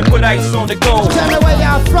leathers and put ice on the gold. Tell me where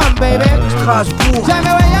y'all from, baby. Tell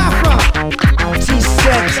me where y'all from.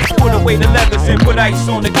 T-Sex. Put away the leathers and put ice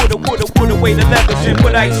on the put away the leathers and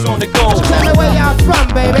put ice on the gold. Tell me where y'all from,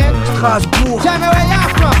 baby. Tell me where y'all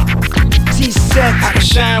from. T-Sex. I can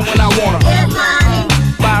shine when I wanna.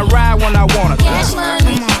 Buy a ride when I wanna. Cash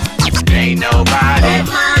money. Ain't nobody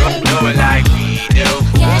do it like we do.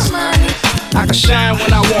 Cash money. I can shine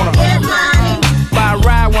when I wanna. Buy a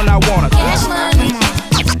ride when I wanna. Cash money.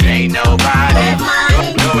 Ain't nobody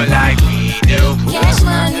do it like we do. Cash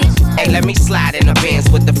money. Hey, let me slide in the Benz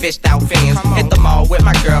with the fished out fins. Hit the mall with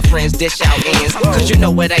my girlfriends, dish out ends. Cause you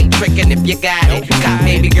know it ain't trickin' if you got it. Cop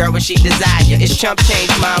baby girl when she desire. It's chump change,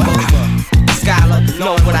 mama. Scholar,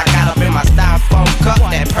 know what I got up in my styrofoam cup.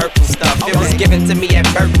 That purple stuff, it was given to me at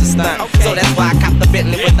birth to stunt. So that's why I copped the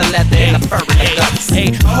Bentley with the leather and the fur and the guts.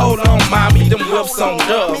 Hey, hold on, mommy, them whips on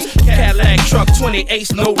dubs. Cadillac truck,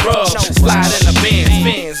 28, no rub. Slide in the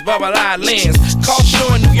Benz, bubble eye lens. Caught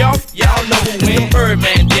show in New York, y'all know who win.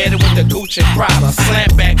 Birdman daddy with the Gucci Prada.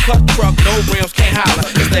 Slant back, cut truck, no rims, can't holler.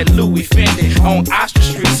 It's that Louis Fendi on Oster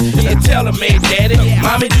Streets. You tell her, man, daddy,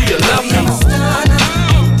 mommy, do you love me?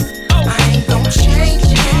 I ain't gon' change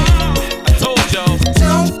it. I told y'all.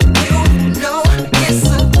 Don't you know it's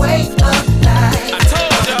a way of life? I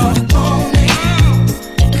told y'all. You want it,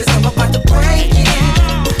 'cause I'm about to break it.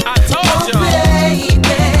 I told y'all. Baby,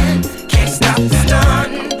 can't stop the stun.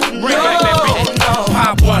 Bring back that beat.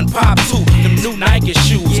 Pop one, pop two, them new Nike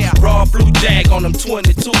shoes. Raw blue Jag on them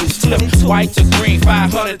 22s. Flip white to green,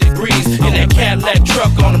 500 degrees. In that Cadillac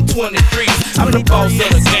truck on them 23s. I'm the boss of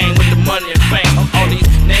the game with the money and fame. All these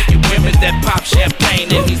naked women that pop champagne.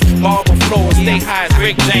 And these marble floors stay high as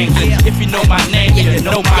Rick James. And if you know my name, you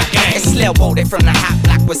know my game. It's Lil Woody from the hot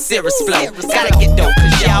block with serious flow. Gotta get dope,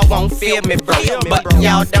 'cause y'all won't feel me, bro. But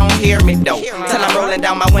y'all don't hear me, though. Till I'm rolling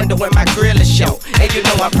down my window when my grill is show. And you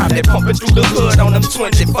know I'm probably pumping through the hood on them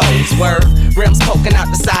 24s. Word, rims poking out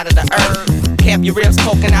the side of the earth. Have your rims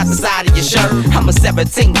poking out the side of your shirt. I'm a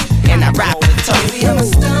 17, and I ride with a toe. Baby, I'm a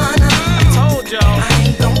stunner. I told y'all. I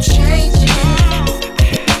ain't gon' change it.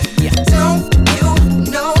 Don't you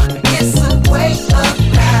know it's a way of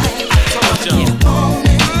life? I told y'all. You want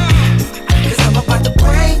it, 'cause I'm about to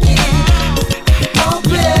break it. Oh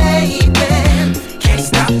baby, can't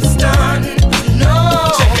stop the stun. No.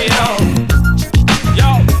 Check it out. Yo,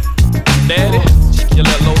 daddy, you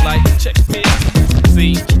little low light, check me out.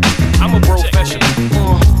 See, I'm a professional.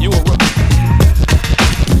 You a rookie.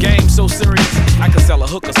 Game so serious, I could sell a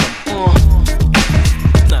hook or something.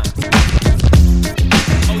 Nah.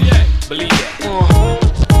 Oh yeah, believe that.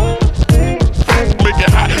 Make it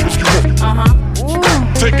hot if you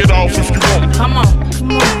want. Take it off if you want. Come on.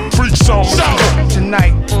 Freak song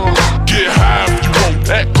Tonight. Get high if you want.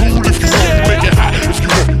 Act cool if you want. Make it hot if you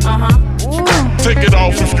want. Take it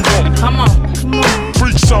off if you want. Come on.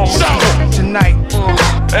 Freak song Tonight.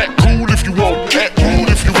 Act cool if you want. Act cool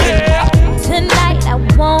if you want. Tonight I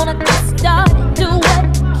wanna get started, do what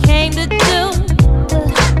I came to do.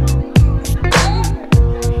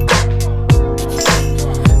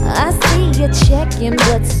 I see you checking,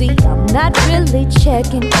 but see I'm not really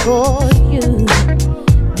checking for you.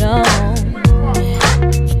 No,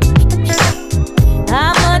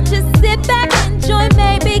 I'ma just sit back, enjoy,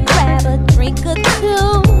 maybe grab a drink or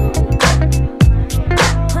two.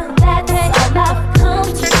 That's all I've come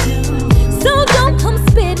to do. So don't come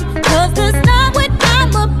spitting, 'cause that's not what I'm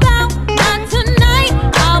about. Not tonight,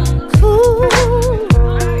 I'm cool.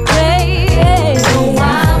 Yeah. No,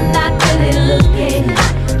 I'm not really looking,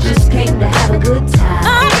 just came to have a good time.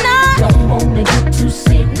 I'm not. Don't wanna get too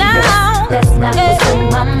serious. No. That's not what's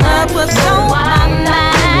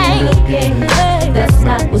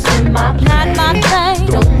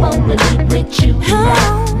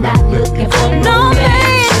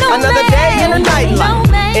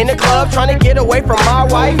trying to get away from my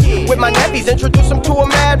wife. With my nephews, introduce them to a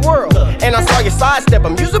mad world. And I saw you sidestep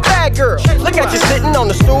them, you's a bad girl. Look at you sitting on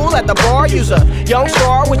the stool at the bar. You's a young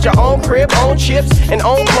star with your own crib, own chips, and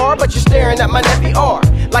own car. But you're staring at my nephew R.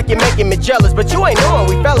 Like you're making me jealous, but you ain't knowing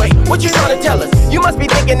we fellas. What you trying to tell us? You must be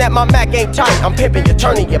thinking that my Mac ain't tight. I'm pimping you,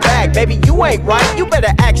 turning your bag. Baby, you ain't right. You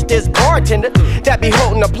better ask this bartender that be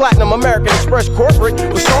holding a platinum American Express corporate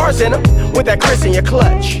with stars in them, with that Chris in your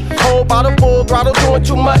clutch. Whole bottle full, throttle doing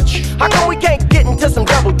too much. How come we can't get into some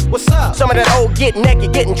double? What's up? Some of that old get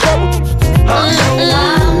naked, get in trouble.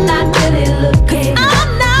 I'm not really looking.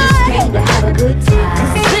 I'm not. Just came to have a good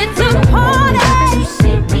time. It's a party. Too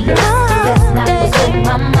serious. That's not what's on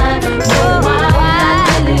my mind. No, I'm not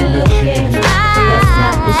really looking. That's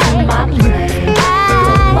not what's on my mind.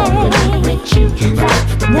 I'm only with you tonight.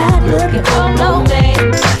 Not looking for no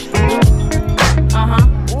man.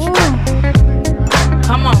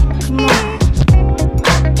 Come on.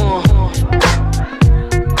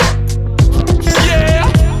 Yeah.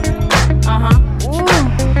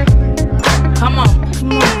 Come on.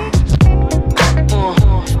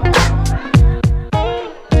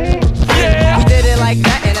 Yeah. We did it like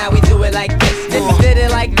that, and now we do it like this. Then we did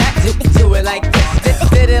it like that, do it like this.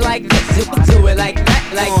 Did it like this, do it like that,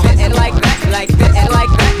 and like that, like this, and like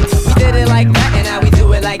that. We did it like that, and now we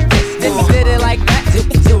do it like this. Then we did it like that,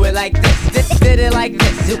 do it like this. Did it like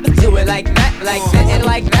this, do it like that, and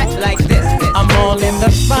like that, like this. I'm all in the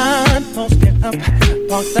fun, posted up,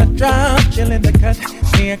 parked the drive, chillin' the cut.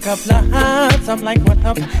 See a couple of hearts, I'm like, what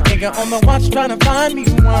up? Nigga on the watch, tryna find me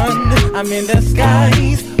one. I'm in the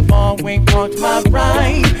skies, ball wing parked my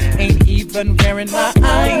ride. Ain't even wearing my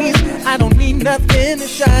eyes. I don't need nothing to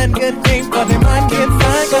shine. Good thing, but it might get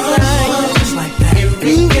fine. Just like that,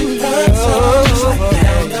 we can learn so. Just like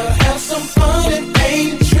that, have some fun and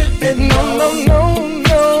ain't trippin'. No.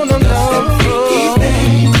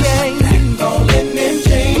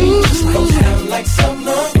 Like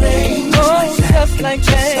summer rain, just like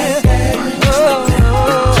that.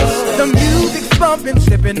 The music's bumping,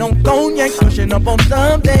 sipping on cognac, pushing up on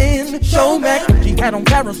something. Show Mac, she had on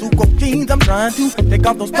Parasuco jeans. I'm trying to take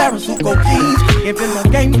off those Parasuco jeans. Giving no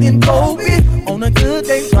game in Kobe. On a good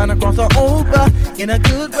day, trying to cross her over. In a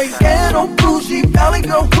good way, ghetto bougie, valley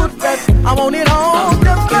girl, hood rat. I want it all,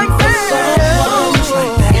 just like that. Just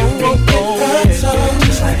like that.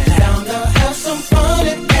 Just like that. Down to have some fun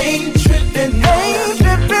and ain't tripping. Ain't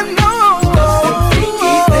tripping, no.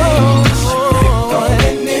 Freaky things.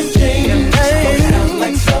 Going in jeans. Go down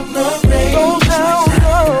like summer rain. Go down,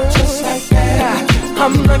 just like that.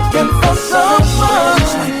 I'm looking for someone.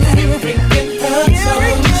 Just like that. Bringing her down.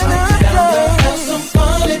 Just like that. Down to have some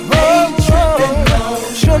fun and ain't tripping, no.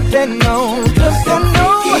 Tripping, no. Just a no.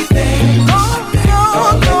 Freaky things. No.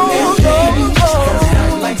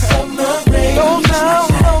 Like summer rain. Go down,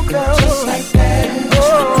 just like that.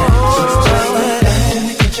 Just like that in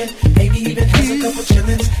the kitchen. Maybe even has a couple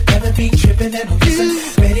chillins. Never be tripping and no listen.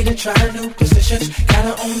 Ready to try new positions. Got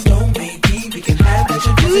her own dome, maybe we can have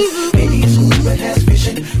legend visits. Maybe it's cool but has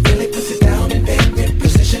vision. Really puts it down in bed with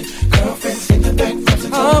precision. Girlfriends in the back from the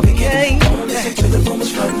top again. Don't listen to the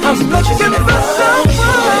rumors from I'm looking for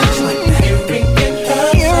someone. Just like that.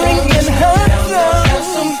 You're ringing her down. Have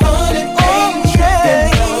some fun and ain't tripping.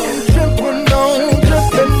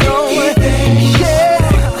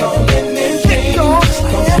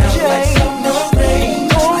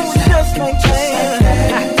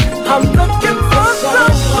 I'm looking for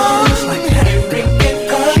someone.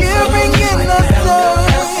 You're ringing her down.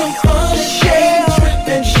 Have some fun. She ain't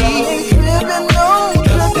tripping, no.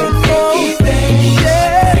 Just a freaky thing.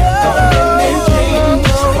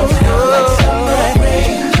 Like summer rain.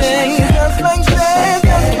 Just like that,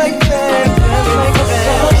 just like that,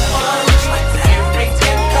 just like that.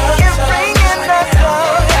 You're ringing her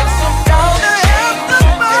down. Have some fun.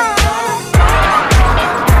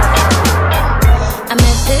 I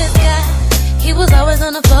met this guy, he was always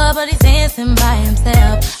on the floor, but he's dancing by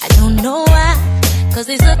himself. I don't know why, cause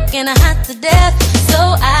he's looking hot to death. So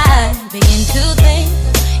I begin to think,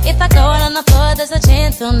 if I go out on the floor, there's a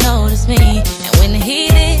chance he'll notice me. And when he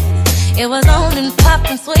did, it was on and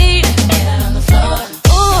poppin' sweet. I can get out on the floor,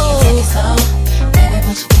 ooh, take it slow. Baby,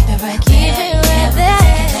 won't you keep it right there? Keep it right there.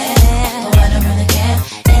 Oh, I don't really care,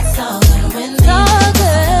 it's all good with me. It's all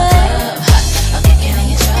good. I'll kick it in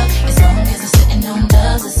your truck, as long as it's sitting on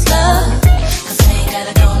dubs, it's love. Cause we ain't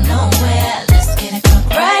gotta go nowhere, let's get it crunk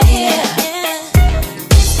right here.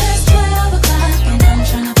 It's past 12 o'clock and I'm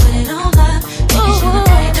tryna put it on lock. Making sure the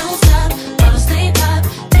party don't stop, bottle stay pop.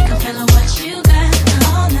 Make 'em feel what you got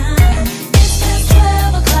all night. It's past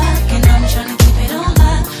 12 o'clock and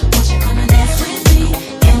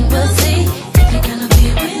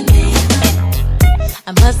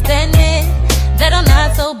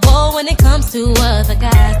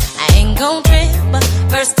gon' trip.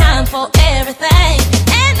 First time for everything.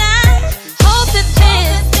 And I hope that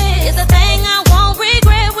this is a thing I won't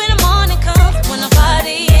regret when the morning comes. When the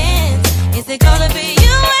party ends, is it gonna be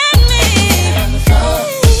you and me? On the floor,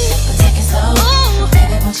 but take it slow.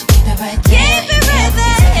 Baby, won't you keep it right there? Keep it right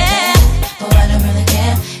there, yeah. But I don't really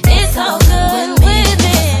care. It's all good with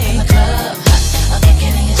me. In the club, I'll kick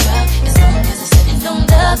it in your truck as long as it's sitting on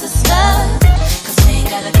dubs and stuff. Cause we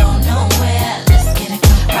ain't gotta go nowhere. Let's get it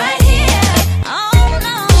right here. Oh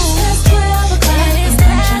no, it's 12 o'clock and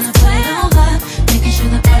I'm trying to put it on live, making sure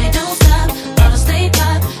the party don't stop. Bottle stay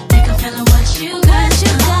pop, think I'm feeling what you got.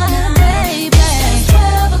 You got it, baby. It's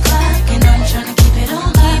 12 o'clock and I'm trying to keep it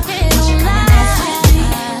on live. Won't you come and dance with me?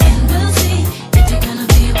 And we'll see if you're gonna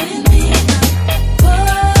be with me.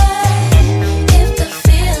 Boy, if the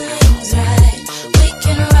feeling's right, we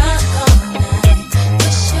can rock all night.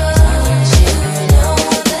 For sure, you know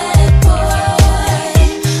that, boy.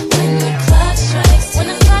 When the clock strikes two,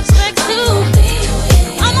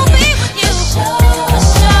 I'ma be with you. For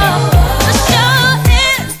sure,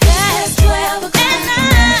 it's past 12 o'clock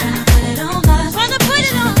and I'm trying to put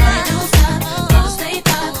it on live. Don't stop, don't stay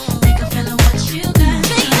pop. Make her feel what you got.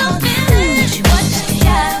 Make her feel what you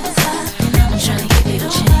got. I'm trying to keep it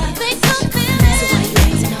on live. Make her feel it. So why you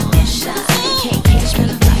acting all shy? Can't catch me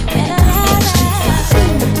like that.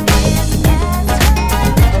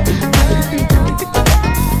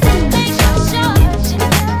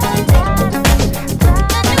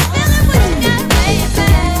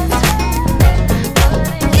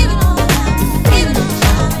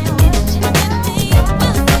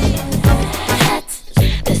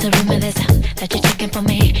 There's a rumor that's out that you're checking for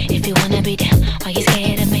me. If you wanna be down, why you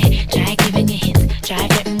scared of me? Try giving you hints, try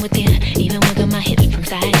flirting with you, even wiggle my hips from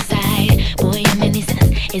side to side. Boy, you make any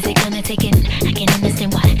sense. Is it gonna take it? I can't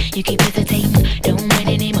understand why you keep hesitating. Don't wait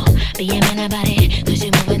anymore. Be a man about it, cause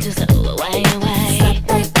you're moving too slow. Why? Stop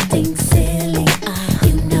acting silly.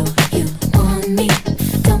 You know you want me.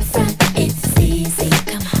 Don't front, it's easy.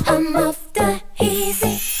 Come on, I'm off the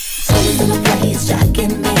easy. Always in my place,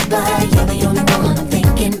 shocking me, but you're the only one I'm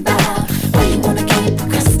thinking about. Why you wanna keep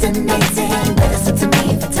procrastinating? Better step to me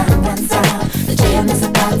if the time runs out. The jam is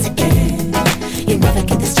about to end. You never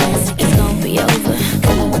get this chance again. It's gonna be over.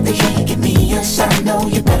 Come on with the heat, give me a shot. No,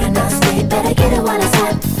 you better not stay. Better get it while it's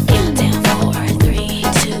hot. Countdown 4, 3,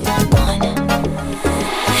 2, 1.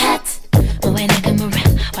 Hot. But when I come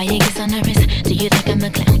around, why you get so nervous? Do you think I'm a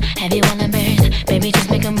clown? Have you all embarrassed? Baby, just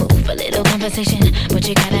make a move, a little conversation. But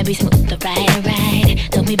you gotta be smooth, the ride.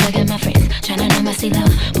 Don't be bugging my friends, tryna know my stilo.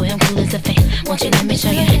 Boy, I'm cool as a fan. Won't you let me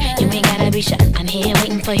show you? You ain't gotta be shy, I'm here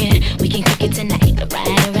waiting for you. We can kick it tonight, the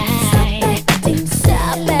ride.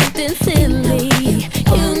 Stop acting silly.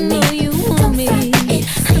 You know you want me. I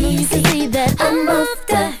know you can see that I'm off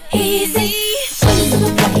the easy. Always in my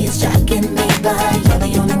place, shocking me, but you're the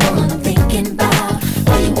only one I'm thinking about.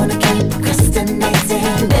 Why you wanna keep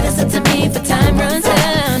procrastinating? Better step to me if the time runs out.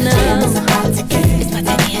 Jam is about to end. It's my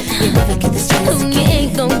time. You never get this chance again. You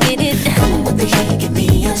ain't gon' get it. Come on with the heat, give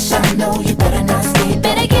me a shot. No, you better not stay.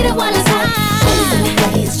 Better get it while it's hot. Always in my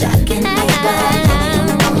place, shocking me, but you're the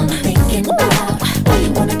only one I'm thinking about. Why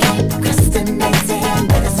you wanna keep procrastinating?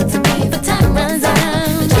 Better step to me if the time runs out.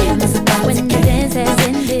 The jam is about to end.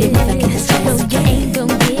 You never get this chance again. You ain't gon'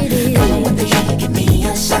 get it. Come on with the heat, give me a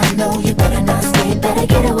shot. No, you better not stay. Better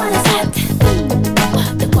get it while it's hot.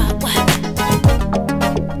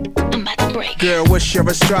 I'm about to break. Girl, what's your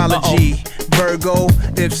astrology? Virgo?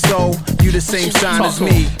 If so, you the same sign as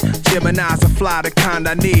me. Gemini's a fly, the kind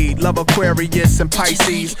I need. Love Aquarius and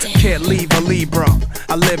Pisces. Can't leave a Libra.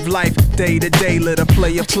 I live life day to day, let a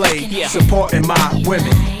player play. Supporting my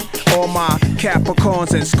women. All my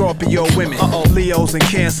Capricorns and Scorpio women. Leos and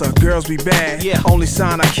Cancer, girls be bad. Only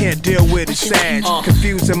sign I can't deal with is Sag.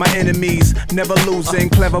 Confusing my enemies, never losing.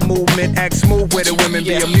 Clever movement, act smooth with the women.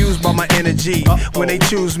 Be amused by my energy. When they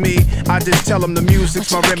choose me, I just tell them the music's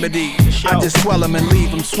my remedy. I just swell them and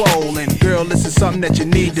leave them swollen. Girl, this is something that you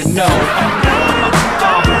need to know.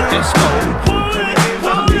 Let's go.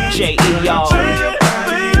 J.E. y'all.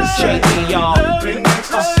 J.E. y'all.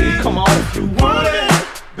 Come on.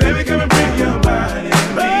 Baby, come and bring your body to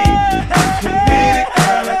me. You need it,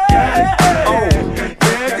 girl, I got it.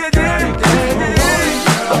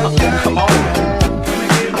 Come on.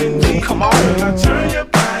 Come on. Turn your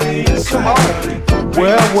body inside.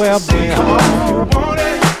 Well, man. Come on. You want it.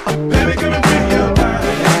 Baby, come and bring your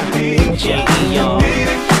body to me. J.E. y'all.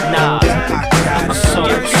 Nah. So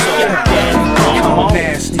dead. Come on.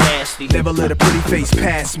 Nasty. never let a pretty face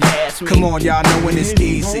pass me. Come on, y'all know when it's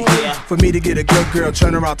easy for me to get a good girl,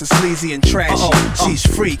 turn her out to sleazy and trashy. She's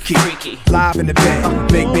freaky, live in the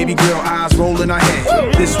bed, make baby girl eyes roll in her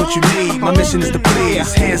head. This what you need, my mission is to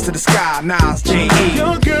please. Hands to the sky, Nas J.E.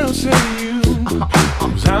 Your girl said you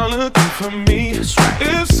was out looking for me.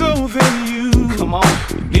 If so, then you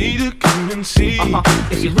need to come and see.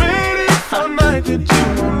 Is you ready for a night that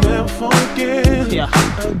you will never forget?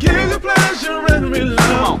 I'll give you pleasure and real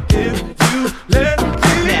love if you let me know.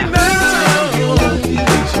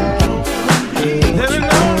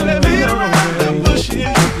 Let me know, I'm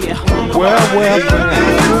pushing. Come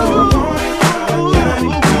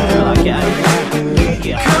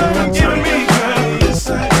and give me girl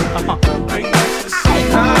inside.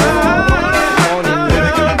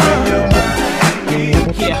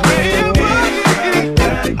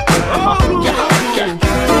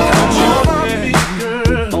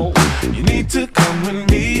 You need to come with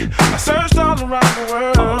me. I searched all around the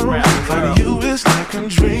world. Finding you is like a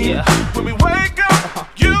dream. When we wake up,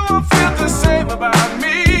 you won't feel the same about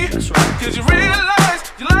me. Cause you realize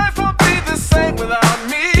your life won't be the same without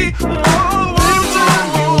me.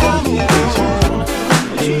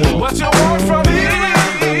 What you want from me?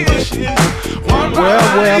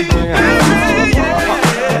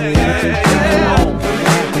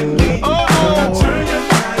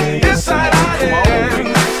 Inside out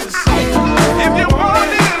if you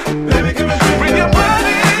want it, baby, come and bring your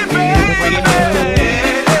body, baby.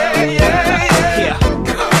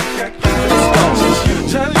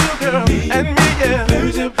 Tell you, girl, and me,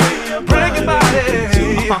 bring your body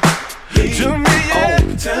to me,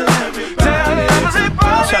 Tell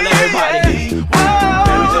everybody.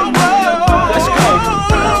 Let's go.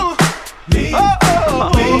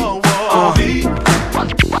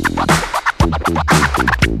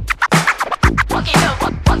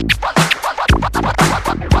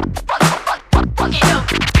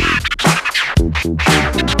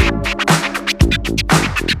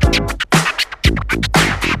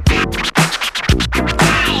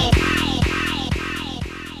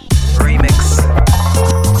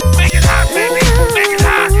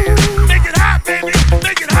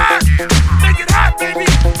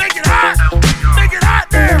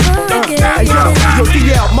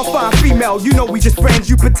 You know we just friends,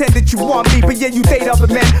 you pretend that you want me, but yet you date other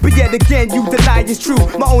men. But yet again, you deny it's true.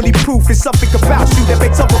 My only proof is something about you that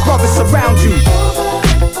makes other brothers surround you.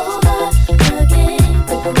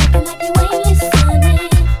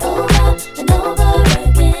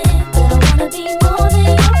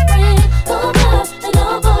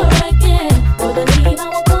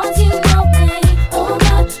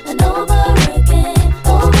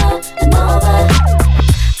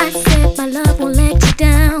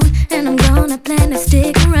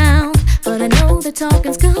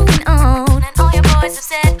 Talking's going on, and all your boys have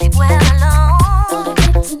said leave well alone. Wanna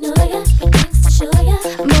get to know ya, get things to show ya.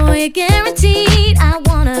 Boy, guaranteed I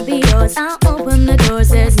wanna be yours. I'll open the doors.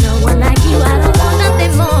 There's no one like you. I don't want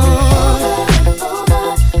nothing more.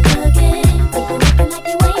 Over again, looking like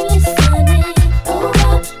you ain't listening.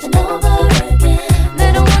 Over and over again.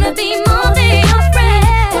 They don't wanna be more than your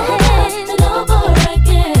friend. Over and over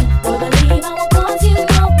again. Boy, believe I won't cause you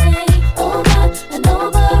no pain. Over and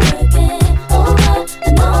over again.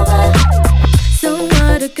 So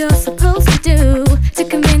what a girl's supposed to do to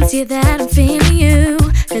convince you that I'm feeling you?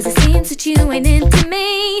 Cause it seems that you ain't into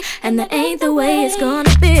me, and that ain't the way it's gonna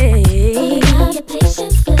be. I'll get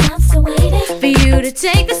patience, but I'm still waiting for you to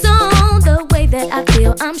take this on the way that I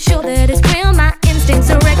feel. I'm sure that it's real, my instincts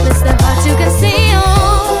are reckless, they're hard to conceal.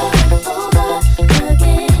 Over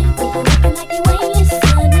again, looking like you ain't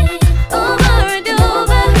listening. Over and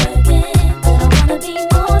over again, but I wanna be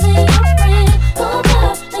more than your friend. Over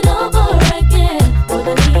and over again, boy,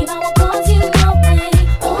 believe I won't cause you no pain.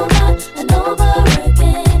 Over and over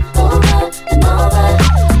again, over and over.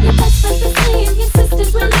 Your best friends are saying your sister's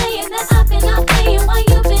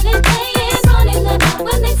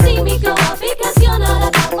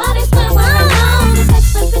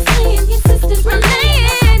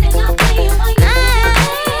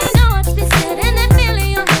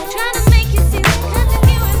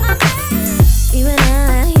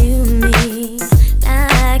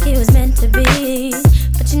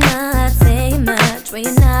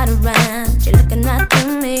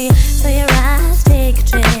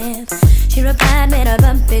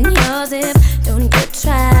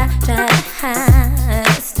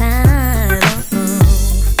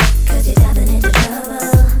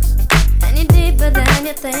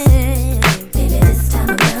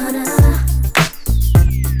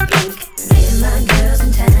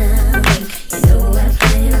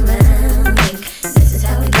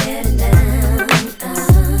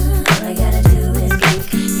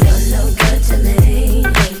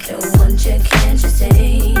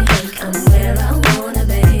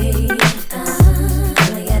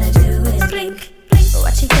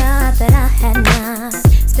not.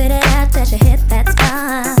 Spit it out, that you hit that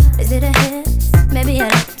spot. Is it a hit? Maybe your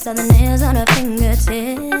lips are the nails on her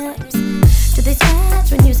fingertips. Do they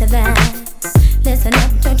scratch when you say that? Listen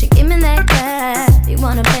up, don't you give me that crap. You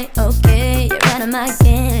wanna play okay, you're out of my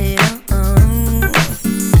game.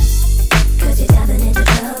 Cause you're diving into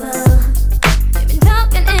trouble. You've been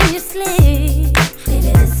talking in your sleep.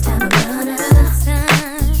 Maybe this time I'm gonna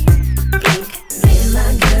blink. Me and my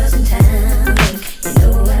girls in town. Blink. You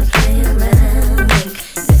know I'm playing around. Blink.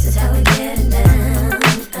 This is how we get it down.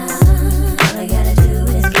 All I gotta do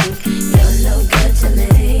is blink. You're no good to me.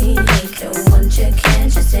 Blink. Don't want you,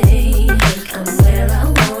 can't you see? Blink. I'm where I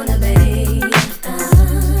wanna be. All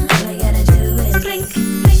I gotta do is blink,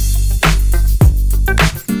 blink.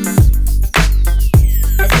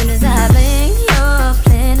 As soon as I blink, you're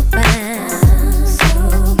playing around. So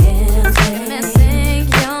guilty. And think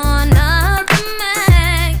you're not the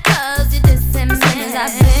man, 'cause you dissing me. As soon as I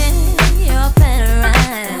blink, you're playing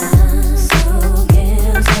around. So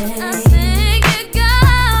guilty. I think you're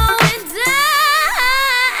going down.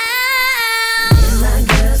 Me and my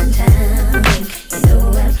girls in town. Blink. You know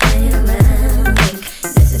I'm playing around. Blink.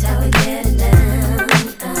 This is how we get it down.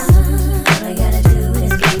 All I gotta do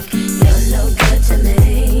is blink. You're no good to me.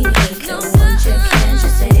 Blink. Don't want you, can't you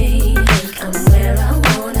see? Blink. I'm where I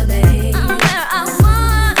wanna be. I'm where I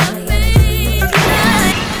wanna be.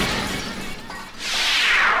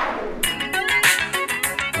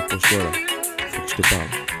 Approche-toi là, faut que je te parle.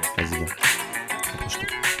 Vas-y, viens. Approche-toi.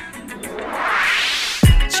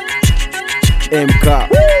 MK.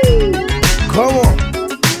 Comment?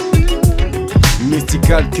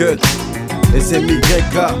 Mystykal Kut.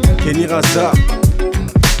 SMYK. Kenny Raza.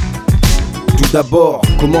 Tout d'abord,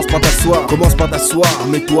 commence par t'asseoir,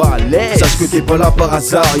 mets-toi à l'aise. Sache que t'es pas là par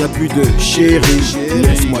hasard, y'a plus de chérie.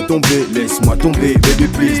 Laisse-moi tomber, baby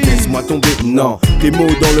please, laisse-moi tomber. Non, tes mots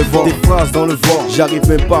dans le vent, tes phrases dans le vent. J'arrive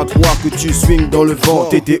même pas à croire que tu swings dans le vent.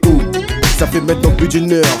 T'étais où? Ça fait maintenant plus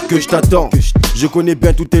d'une heure que je t'attends. Je connais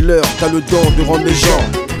bien toutes tes leurs, t'as le don de rendre les gens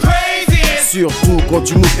surtout quand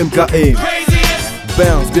tu moves MKE.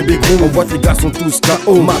 Bounce, bébé gros, on voit que les gars sont tous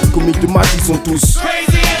KO. Mat, comme ils te matent, ils sont tous.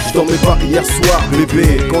 Je dormais pas hier soir,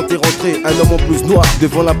 bébé. Quand t'es rentré, un homme en blouse noire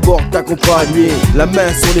devant la porte accompagné. La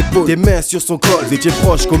main sur l'épaule, tes mains sur son col. Vous étiez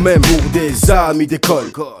proches quand même pour des amis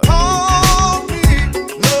d'école.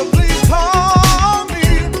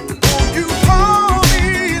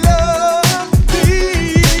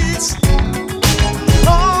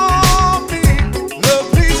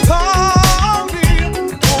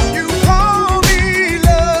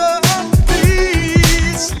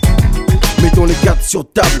 Les cartes sur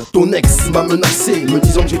table, ton ex m'a menacé, me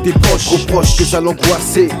disant que j'étais proche, trop proche, que ça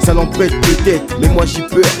l'angoissait, ça l'embête peut-être, mais moi j'y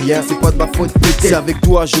peux rien, c'est pas de ma faute peut-être. C'est avec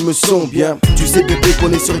toi je me sens bien, tu sais bébé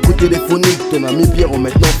qu'on est sur écoute téléphonique, ton ami Pierrot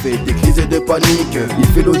maintenant fait des crises de panique, il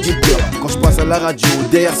fait l'auditeur, quand je passe à la radio,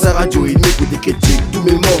 derrière sa radio il m'écoute et critique tous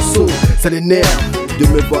mes morceaux, ça l'énerve de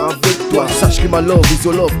me voir avec toi. Sache que ma love is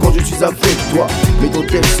your love quand je suis avec toi. Mais ton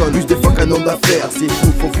tel sonne plus des fois qu'un homme d'affaires. C'est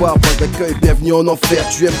fou, faut voir, pas d'accueil, bienvenue en enfer.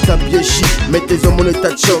 Tu aimes t'habiller chic, mets tes hommes en état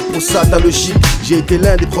de choc. Pour ça t'as le chic, j'ai été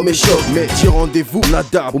l'un des premiers chocs. Mais dis rendez-vous,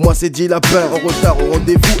 nada, pour moi c'est dit lapin. En retard au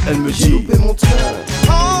rendez-vous, elle me dit loupé mon train.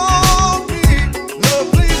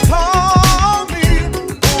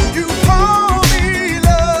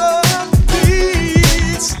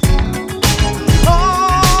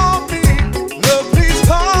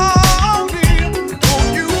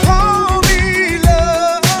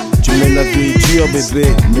 La vie est dure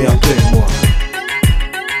bébé, mais appelle-moi.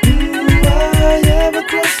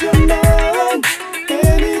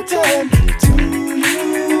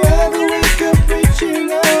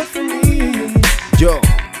 Yo,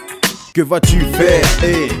 que vas-tu faire?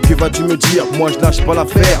 Hey, que vas-tu me dire? Moi je lâche pas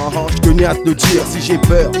l'affaire, je tenais à te le dire. Si j'ai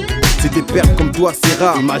peur, c'est des pertes comme toi, c'est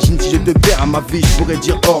rare. Imagine si je te perds à ma vie, je pourrais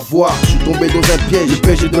dire au revoir. Je suis tombé dans un piège, le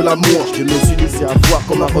piège de l'amour. Je me suis laissé avoir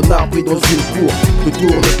comme un renard pris dans une cour. Ne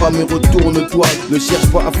tourne pas, mais retourne-toi. Ne cherche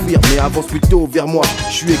pas à fuir, mais avance plutôt vers moi.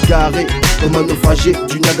 Je suis égaré comme un naufragé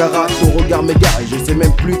du Niagara. Ton regard m'égare et je sais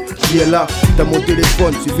même plus qui est là. T'as mon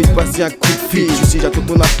téléphone, suffit de passer un coup de fil. Tu sais, j'attends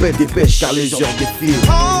ton appel, dépêche car les heures défilent.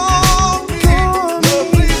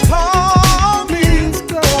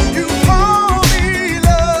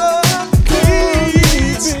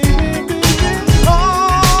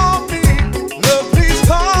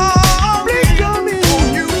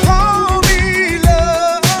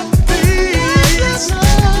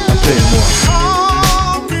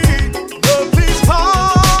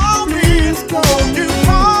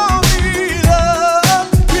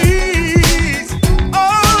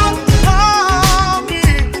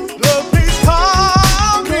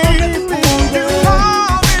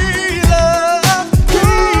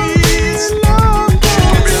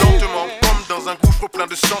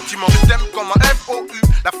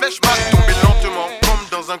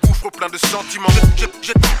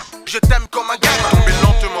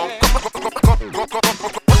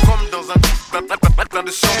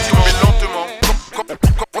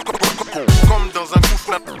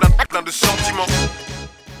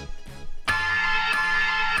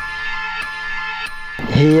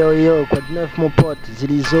 yo, quoi de neuf mon pote?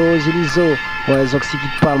 Zilizo. Ouais, Zoxy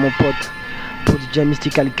qui te parle mon pote. Pour DJ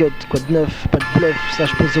Mystykal Kut, quoi de neuf? Pas de bluff, ça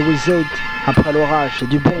je pose au wizard. Après l'orage, c'est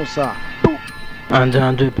du bon ça.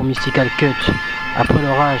 1-2-1-2 pour Mystykal Kut. Après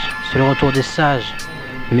l'orage, c'est le retour des sages.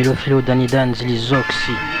 Mélophilo, Danidan,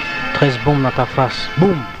 Zilizoxy. 13 bombes dans ta face,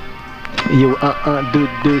 boum. Yo,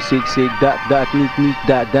 1-1-2-2, c'est dat, nick,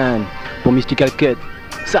 dan. Pour Mystykal Kut.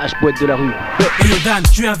 Sage poète de la rue. Yo Dan,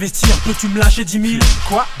 tu veux investir, peux-tu me lâcher 10 000?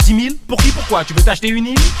 Quoi? 10 000? Pour qui? Pourquoi? Tu veux t'acheter une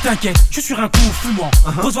île? T'inquiète, je suis sur un coup fumant.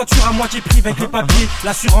 Grosse voiture à moitié prix avec les papiers,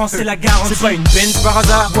 l'assurance et la garantie. C'est pas une Benz par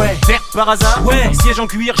hasard? Ouais. Verte par hasard? Ouais. Siège en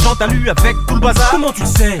cuir, chantalu avec tout le bazar? Comment tu le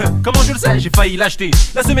sais? Comment je le sais? J'ai failli l'acheter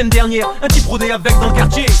la semaine dernière, un type rodé avec dans le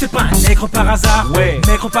quartier. C'est pas un nègre par hasard? Ouais.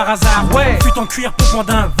 Nègre par hasard? Ouais. Fut en cuir pour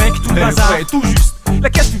pendant avec tout le bazar? Ouais, tout juste. La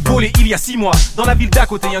caisse fut volée il y a 6 mois. Dans la ville d'à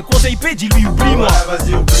côté, un conseil paix, dis-lui oublie-moi. Ouais,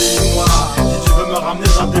 vas-y, oublie-moi. Si tu veux me ramener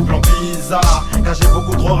dans tes plans bizarres, car j'ai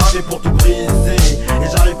beaucoup trop ramé pour tout briser. Et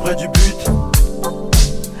j'arrive près du but. Non,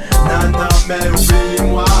 mais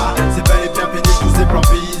oublie-moi. C'est bel et bien fini tous ces plans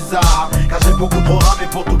bizarres, car j'ai beaucoup trop ramé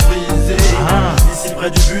pour tout briser. Ici près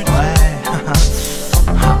du but.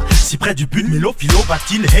 Si près du but, Mélophilo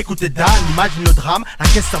va-t-il écouter Dan? Imagine le drame, la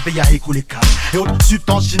caisse servait à écouler calme. Et autres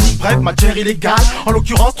substances chimiques, bref, matière illégale. En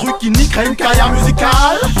l'occurrence, truc qui niquerait une carrière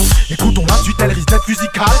musicale. Écoutons la suite, elle risque d'être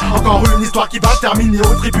musicale. Encore une histoire qui va terminer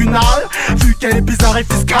au tribunal. Vu qu'elle est bizarre et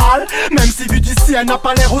fiscale, même si vu d'ici, elle n'a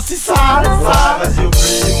pas l'air aussi sale. Ouais, vas-y,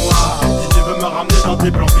 oublie-moi. Si tu veux me ramener dans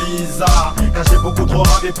tes plans bizarres, car j'ai beaucoup trop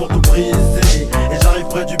ramé pour tout briser. Et j'arrive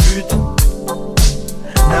près du but.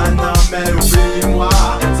 Non, mais oublie-moi.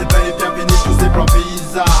 C'est bel et bien fini tous ces plans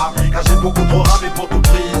bizarres, car j'ai beaucoup trop ramé pour tout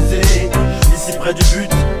briser. Ici près du but.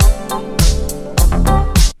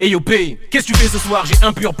 Hey yo P, qu'est-ce que tu fais ce soir? J'ai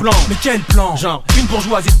un pur plan. Mais quel plan? Genre une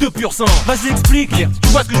bourgeoise et 2 pur sang. Vas-y explique. Merde, tu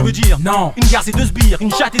vois ce que je veux dire? Non. Une garce et 2 sbires,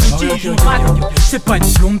 une chatte et 2 tiges, une rate. C'est pas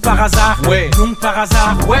une blonde par hasard? Ouais. Blonde par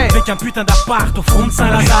hasard? Ouais. Avec un putain d'appart au fond de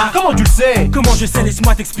Saint-Lazare. Comment tu le sais? Comment je sais?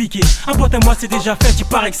 Laisse-moi t'expliquer. Un pote à moi c'est déjà fait, il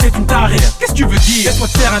paraît que c'est une tarée. Qu'est-ce que tu veux dire? Laisse-moi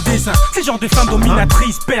te faire un dessin. C'est genre de femme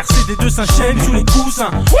dominatrice, percée des 2 seins chaînes sous les coussins.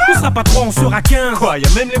 On sera pas 3, on sera 15. Quoi, y'a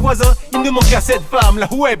même les voisins? Il ne manque qu'à cette femme, la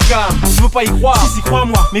webcam. Je veux pas y croire. Si,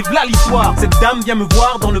 crois-moi. Mais v'là l'histoire. Cette dame vient me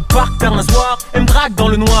voir dans le parc tard un soir. Elle me drague dans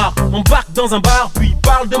le noir. On barque dans un bar, puis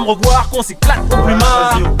parle de me revoir, qu'on s'éclate au plus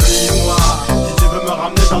marre. Vas-y, oublie-moi. Si tu veux me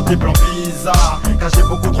ramener dans tes plans bizarres, car j'ai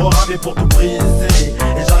beaucoup trop ramé pour tout briser.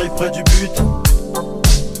 Et j'arrive près du but. Non,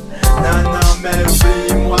 mais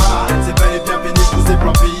oublie-moi. C'est bel et bien fini tous ces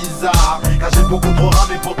plans bizarres, car j'ai beaucoup trop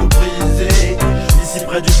ramé pour tout briser. Ici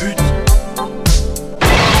près du but.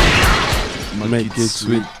 Make it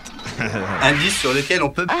sweet. Indice sur lequel on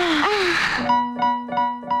peut.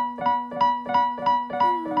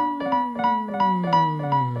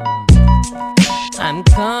 I'm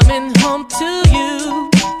coming home to you,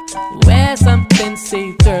 where something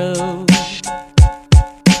see through,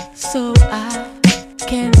 so I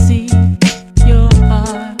can see your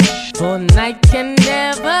heart. For night can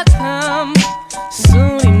never come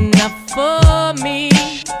soon enough for me.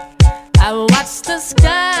 I watch the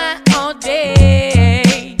sky all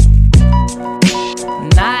day.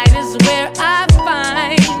 Night is where I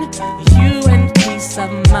find you and peace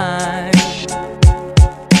of mind.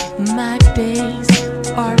 My days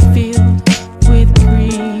are filled with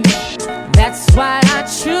grief. That's why I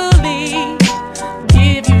truly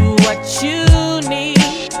give you what you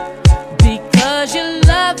need, because you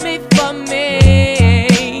love me for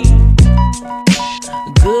me.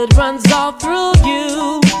 Good runs all through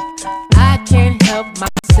you, I can't help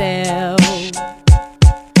myself.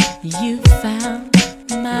 You found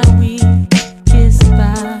my weakest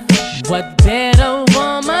spot. What better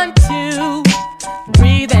woman to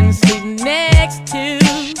breathe and sleep next to?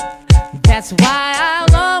 That's why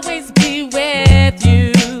I'll always be with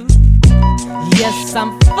you. Yes,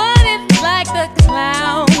 I'm funny like the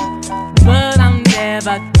clown, but I'm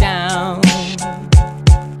never down.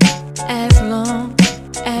 As long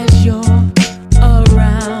as you're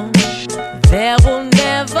around, there will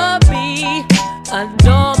never be a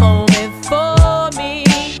dull moment for me,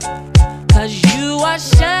 'cause you are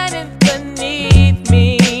shining beneath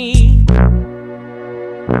me.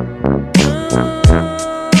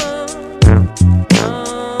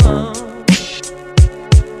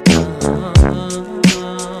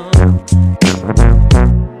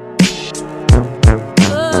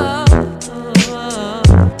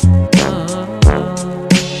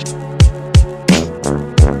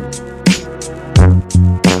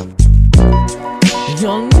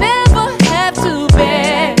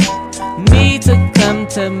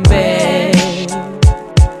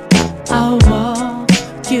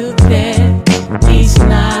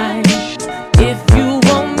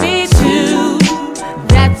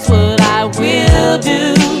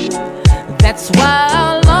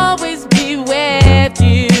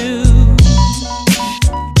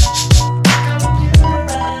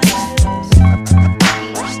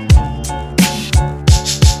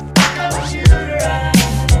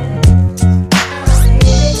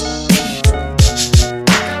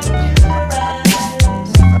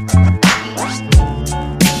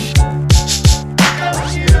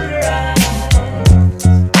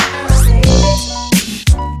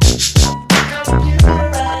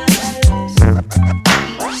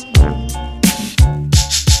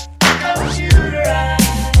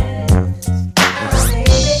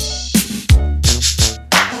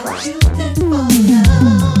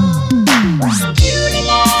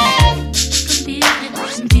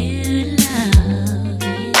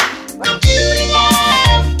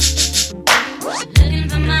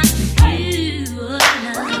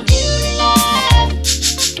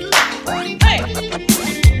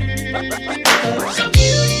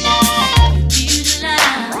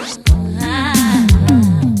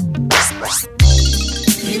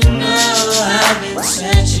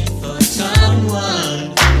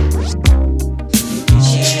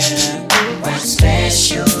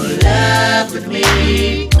 up with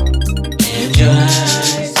me, and your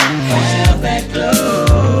eyes have that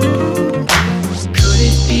glow. Could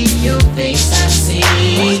it be your face I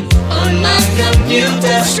see on my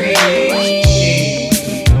computer screen?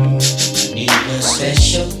 Need a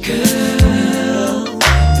special girl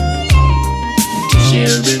to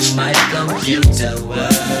share in my computer world.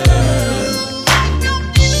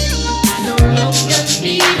 I no longer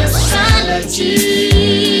need a solitude.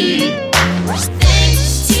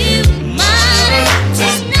 Thanks to modern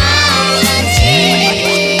technology.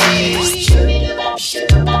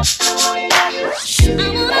 I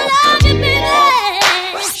wanna love you, baby.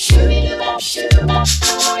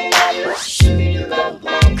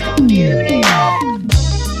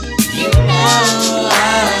 You know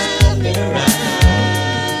I've been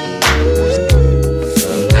around,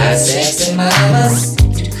 from high sexy mamas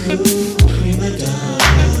to cool prima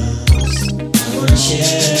donnas. I wanna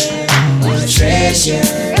share a treasure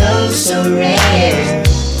oh so rare.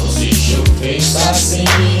 Cause it's your face I see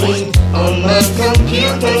on my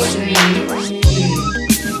computer screen.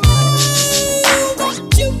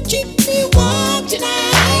 Won't you keep me warm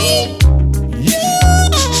tonight?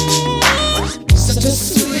 Such a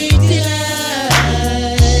sweet delight.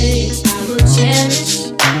 I will cherish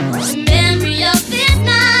the memory of this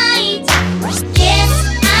night. Yes,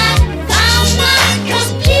 I found my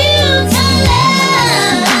computer love.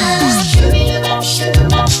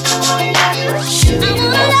 I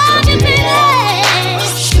wanna love you,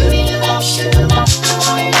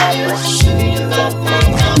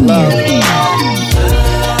 baby.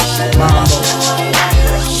 Mambo.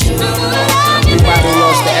 Everybody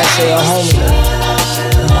lost the essay or homie.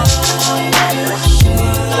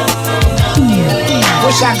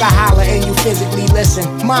 Wish I could holler and you physically listen.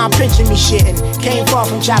 Mom picture me shitting. Came far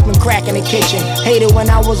from chopping crack in the kitchen. Hated when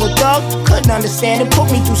I was a thug, couldn't understand it. Put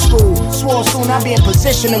me through school. Swore soon I'd be in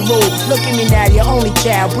position to rule. Look at me now, your only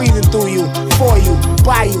child, breathing through you, for you,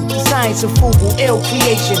 by you. The science of FUBU, ill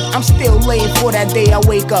creation. I'm still laying for that day I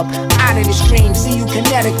wake up out of the stream. See you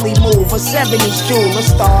kinetically move. A 70s jewel, a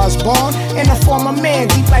star's born in the form of man,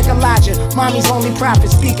 deep like Elijah. Mommy's only prophet,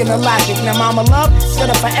 speaking of logic. Now mama love, said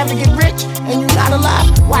if I ever get rich and you not alive,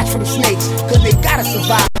 watch for the snakes, cause they gotta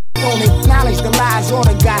survive. Don't acknowledge the lies or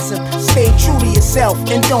the gossip. Stay true to yourself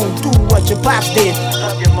and don't do what your pops did.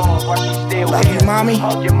 Love your mom while she's still Love here. You, mommy.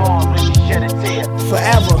 Hug your mom when she shed a tear.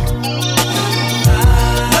 Forever.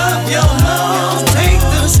 Love your mom, take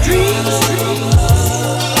the streets.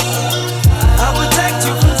 I'll protect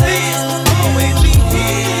you from this, always be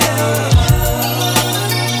here.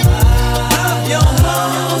 Love your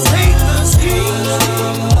mom, take the streets.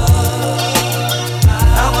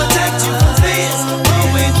 I'll protect you from this,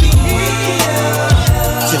 always be here.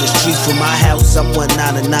 To the streets from my house, I went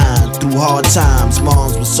 9 to 9. Through hard times,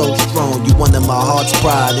 moms was so strong. You one of my heart's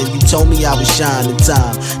pride, and you told me I would shine in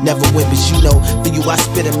time. Never win, but you know, for you I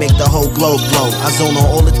spit and make the whole globe glow. I zone on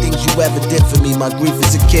all the things you ever did for me. My grief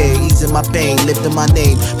as a kid, easing my pain, lifting my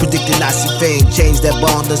name, predicting I see fame. Change that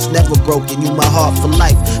bond that's never broken. You my heart for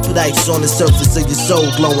life. Put ice on the surface of your soul,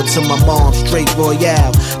 glowing to my mom, straight royale.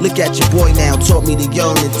 Look at your boy now, taught me to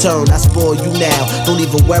yearn in turn. I spoil you now. Don't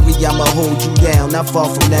even worry, I'ma hold you down. Not far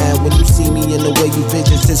from now, when you see me in the way you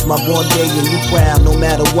vision since my born day, and you proud no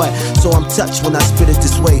matter what. So I'm touched when I spit it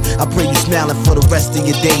this way. I pray you smiling for the rest of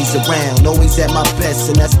your days around. Always at my best,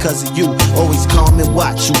 and that's cause of you. Always calm and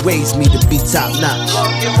watch. You raised me to be top notch.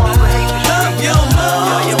 Love your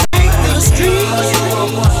mom, take the streets.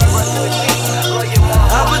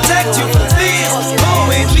 I'll protect you from this,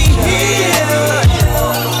 always be here.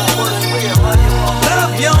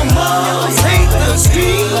 Love your mom, take the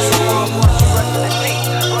streets.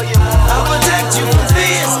 I'll protect you from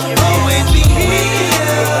this, always be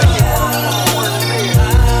here.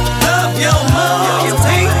 Love your mom,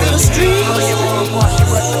 take the streets.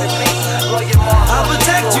 I'll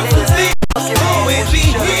protect you from this, always be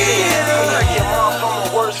here.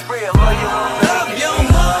 Love your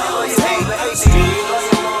mom, take the streets.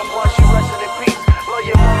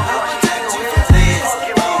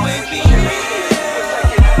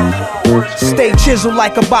 Stay chiseled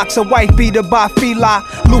like a boxer, white beater by Fila.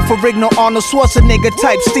 Lou Ferrigno, Arnold Schwarzenegger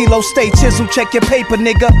type stilo. Stay chiseled, check your paper,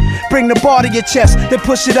 nigga. Bring the bar to your chest, then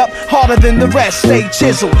push it up harder than the rest. Stay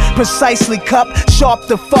chiseled, precisely cup, sharp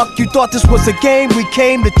the fuck. You thought this was a game, we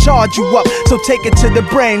came to charge you up. So take it to the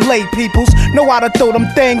brain, lay peoples. Know how to throw them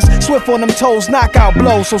things, swift on them toes, knockout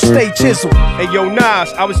blows. So stay chiseled. Hey yo,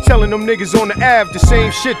 Nas, I was telling them niggas on the Ave the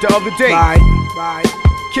same shit the other day. Right.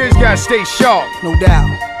 Kids gotta stay sharp. No doubt.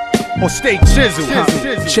 or stay chiseled?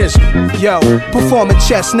 Chisel. Yo, performing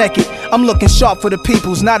chest naked. I'm looking sharp for the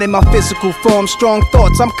peoples, not in my physical form. Strong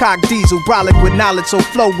thoughts, I'm cock diesel, brolic with knowledge, so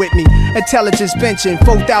flow with me. Intelligence benching,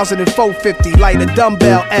 4,000 and 450, like a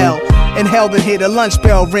dumbbell L. Inhale then hear the lunch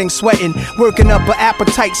bell ring, sweating, working up an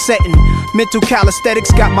appetite setting. Mental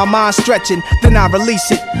calisthenics got my mind stretching, then I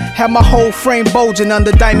release it. Have my whole frame bulging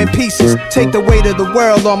under diamond pieces. Take the weight of the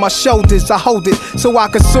world on my shoulders, I hold it, so I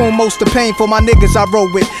consume most of the pain for my niggas I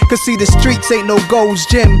roll with. Cause see the streets ain't no Gold's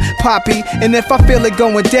Gym, Poppy. And if I feel it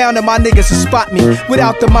going down, then my niggas will spot me.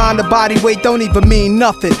 Without the mind, the body weight don't even mean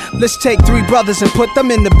nothing. Let's take 3 brothers and put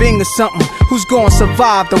them in the Bing or something. Who's gonna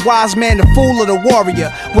survive, the wise man, the fool, or the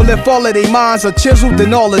warrior? Well, if all of their minds are chiseled,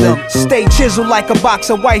 then all of them stay chiseled like a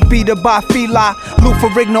boxer, white beater by Fila. Lou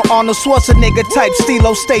Ferrigno, Arnold Schwarzenegger type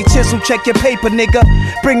stilo. Stay chiseled, check your paper, nigga.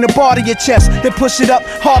 Bring the bar to your chest, then push it up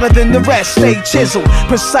harder than the rest. Stay chiseled,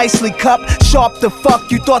 precisely cup, sharp the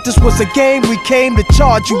fuck. You thought this was a game, we came to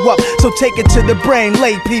charge you up. So take it to the brain,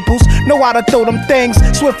 lay peoples. Know how to throw them things,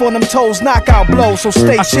 swift on them toes, knockout blows. So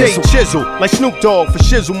stay chiseled. Stay chiseled, like Snoop Dogg for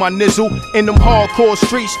shizzle my nizzle. In them hardcore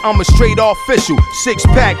streets, I'm a straight official.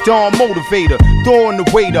 6-pack Dawn motivator, throwing the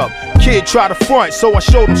weight up. Kid try to front, so I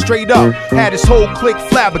showed him straight up. Had his whole clique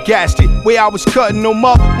flabbergasted. Where I was cutting them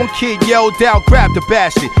up, one kid yelled out, grab the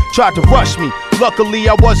bastard. Tried to rush me, luckily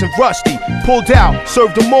I wasn't rusty. Pulled out,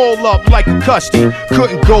 served them all up like a custody.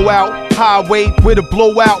 Couldn't go out, highway with a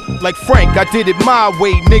blowout. Like Frank, I did it my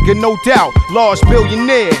way, nigga, no doubt. Large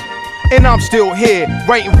billionaire. And I'm still here,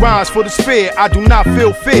 writing rhymes for the sphere. I do not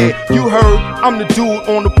feel fear. You heard, I'm the dude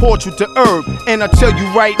on the porch with the herb. And I tell you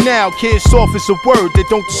right now, kid, soft is a word that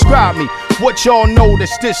don't describe me. What y'all know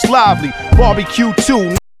that's this lively? Barbecue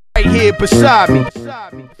 2, right here beside me.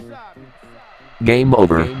 Game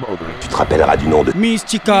over. Tu te rappelleras du nom de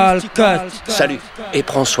Mystykal Kut. Salut et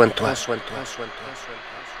prends soin de toi.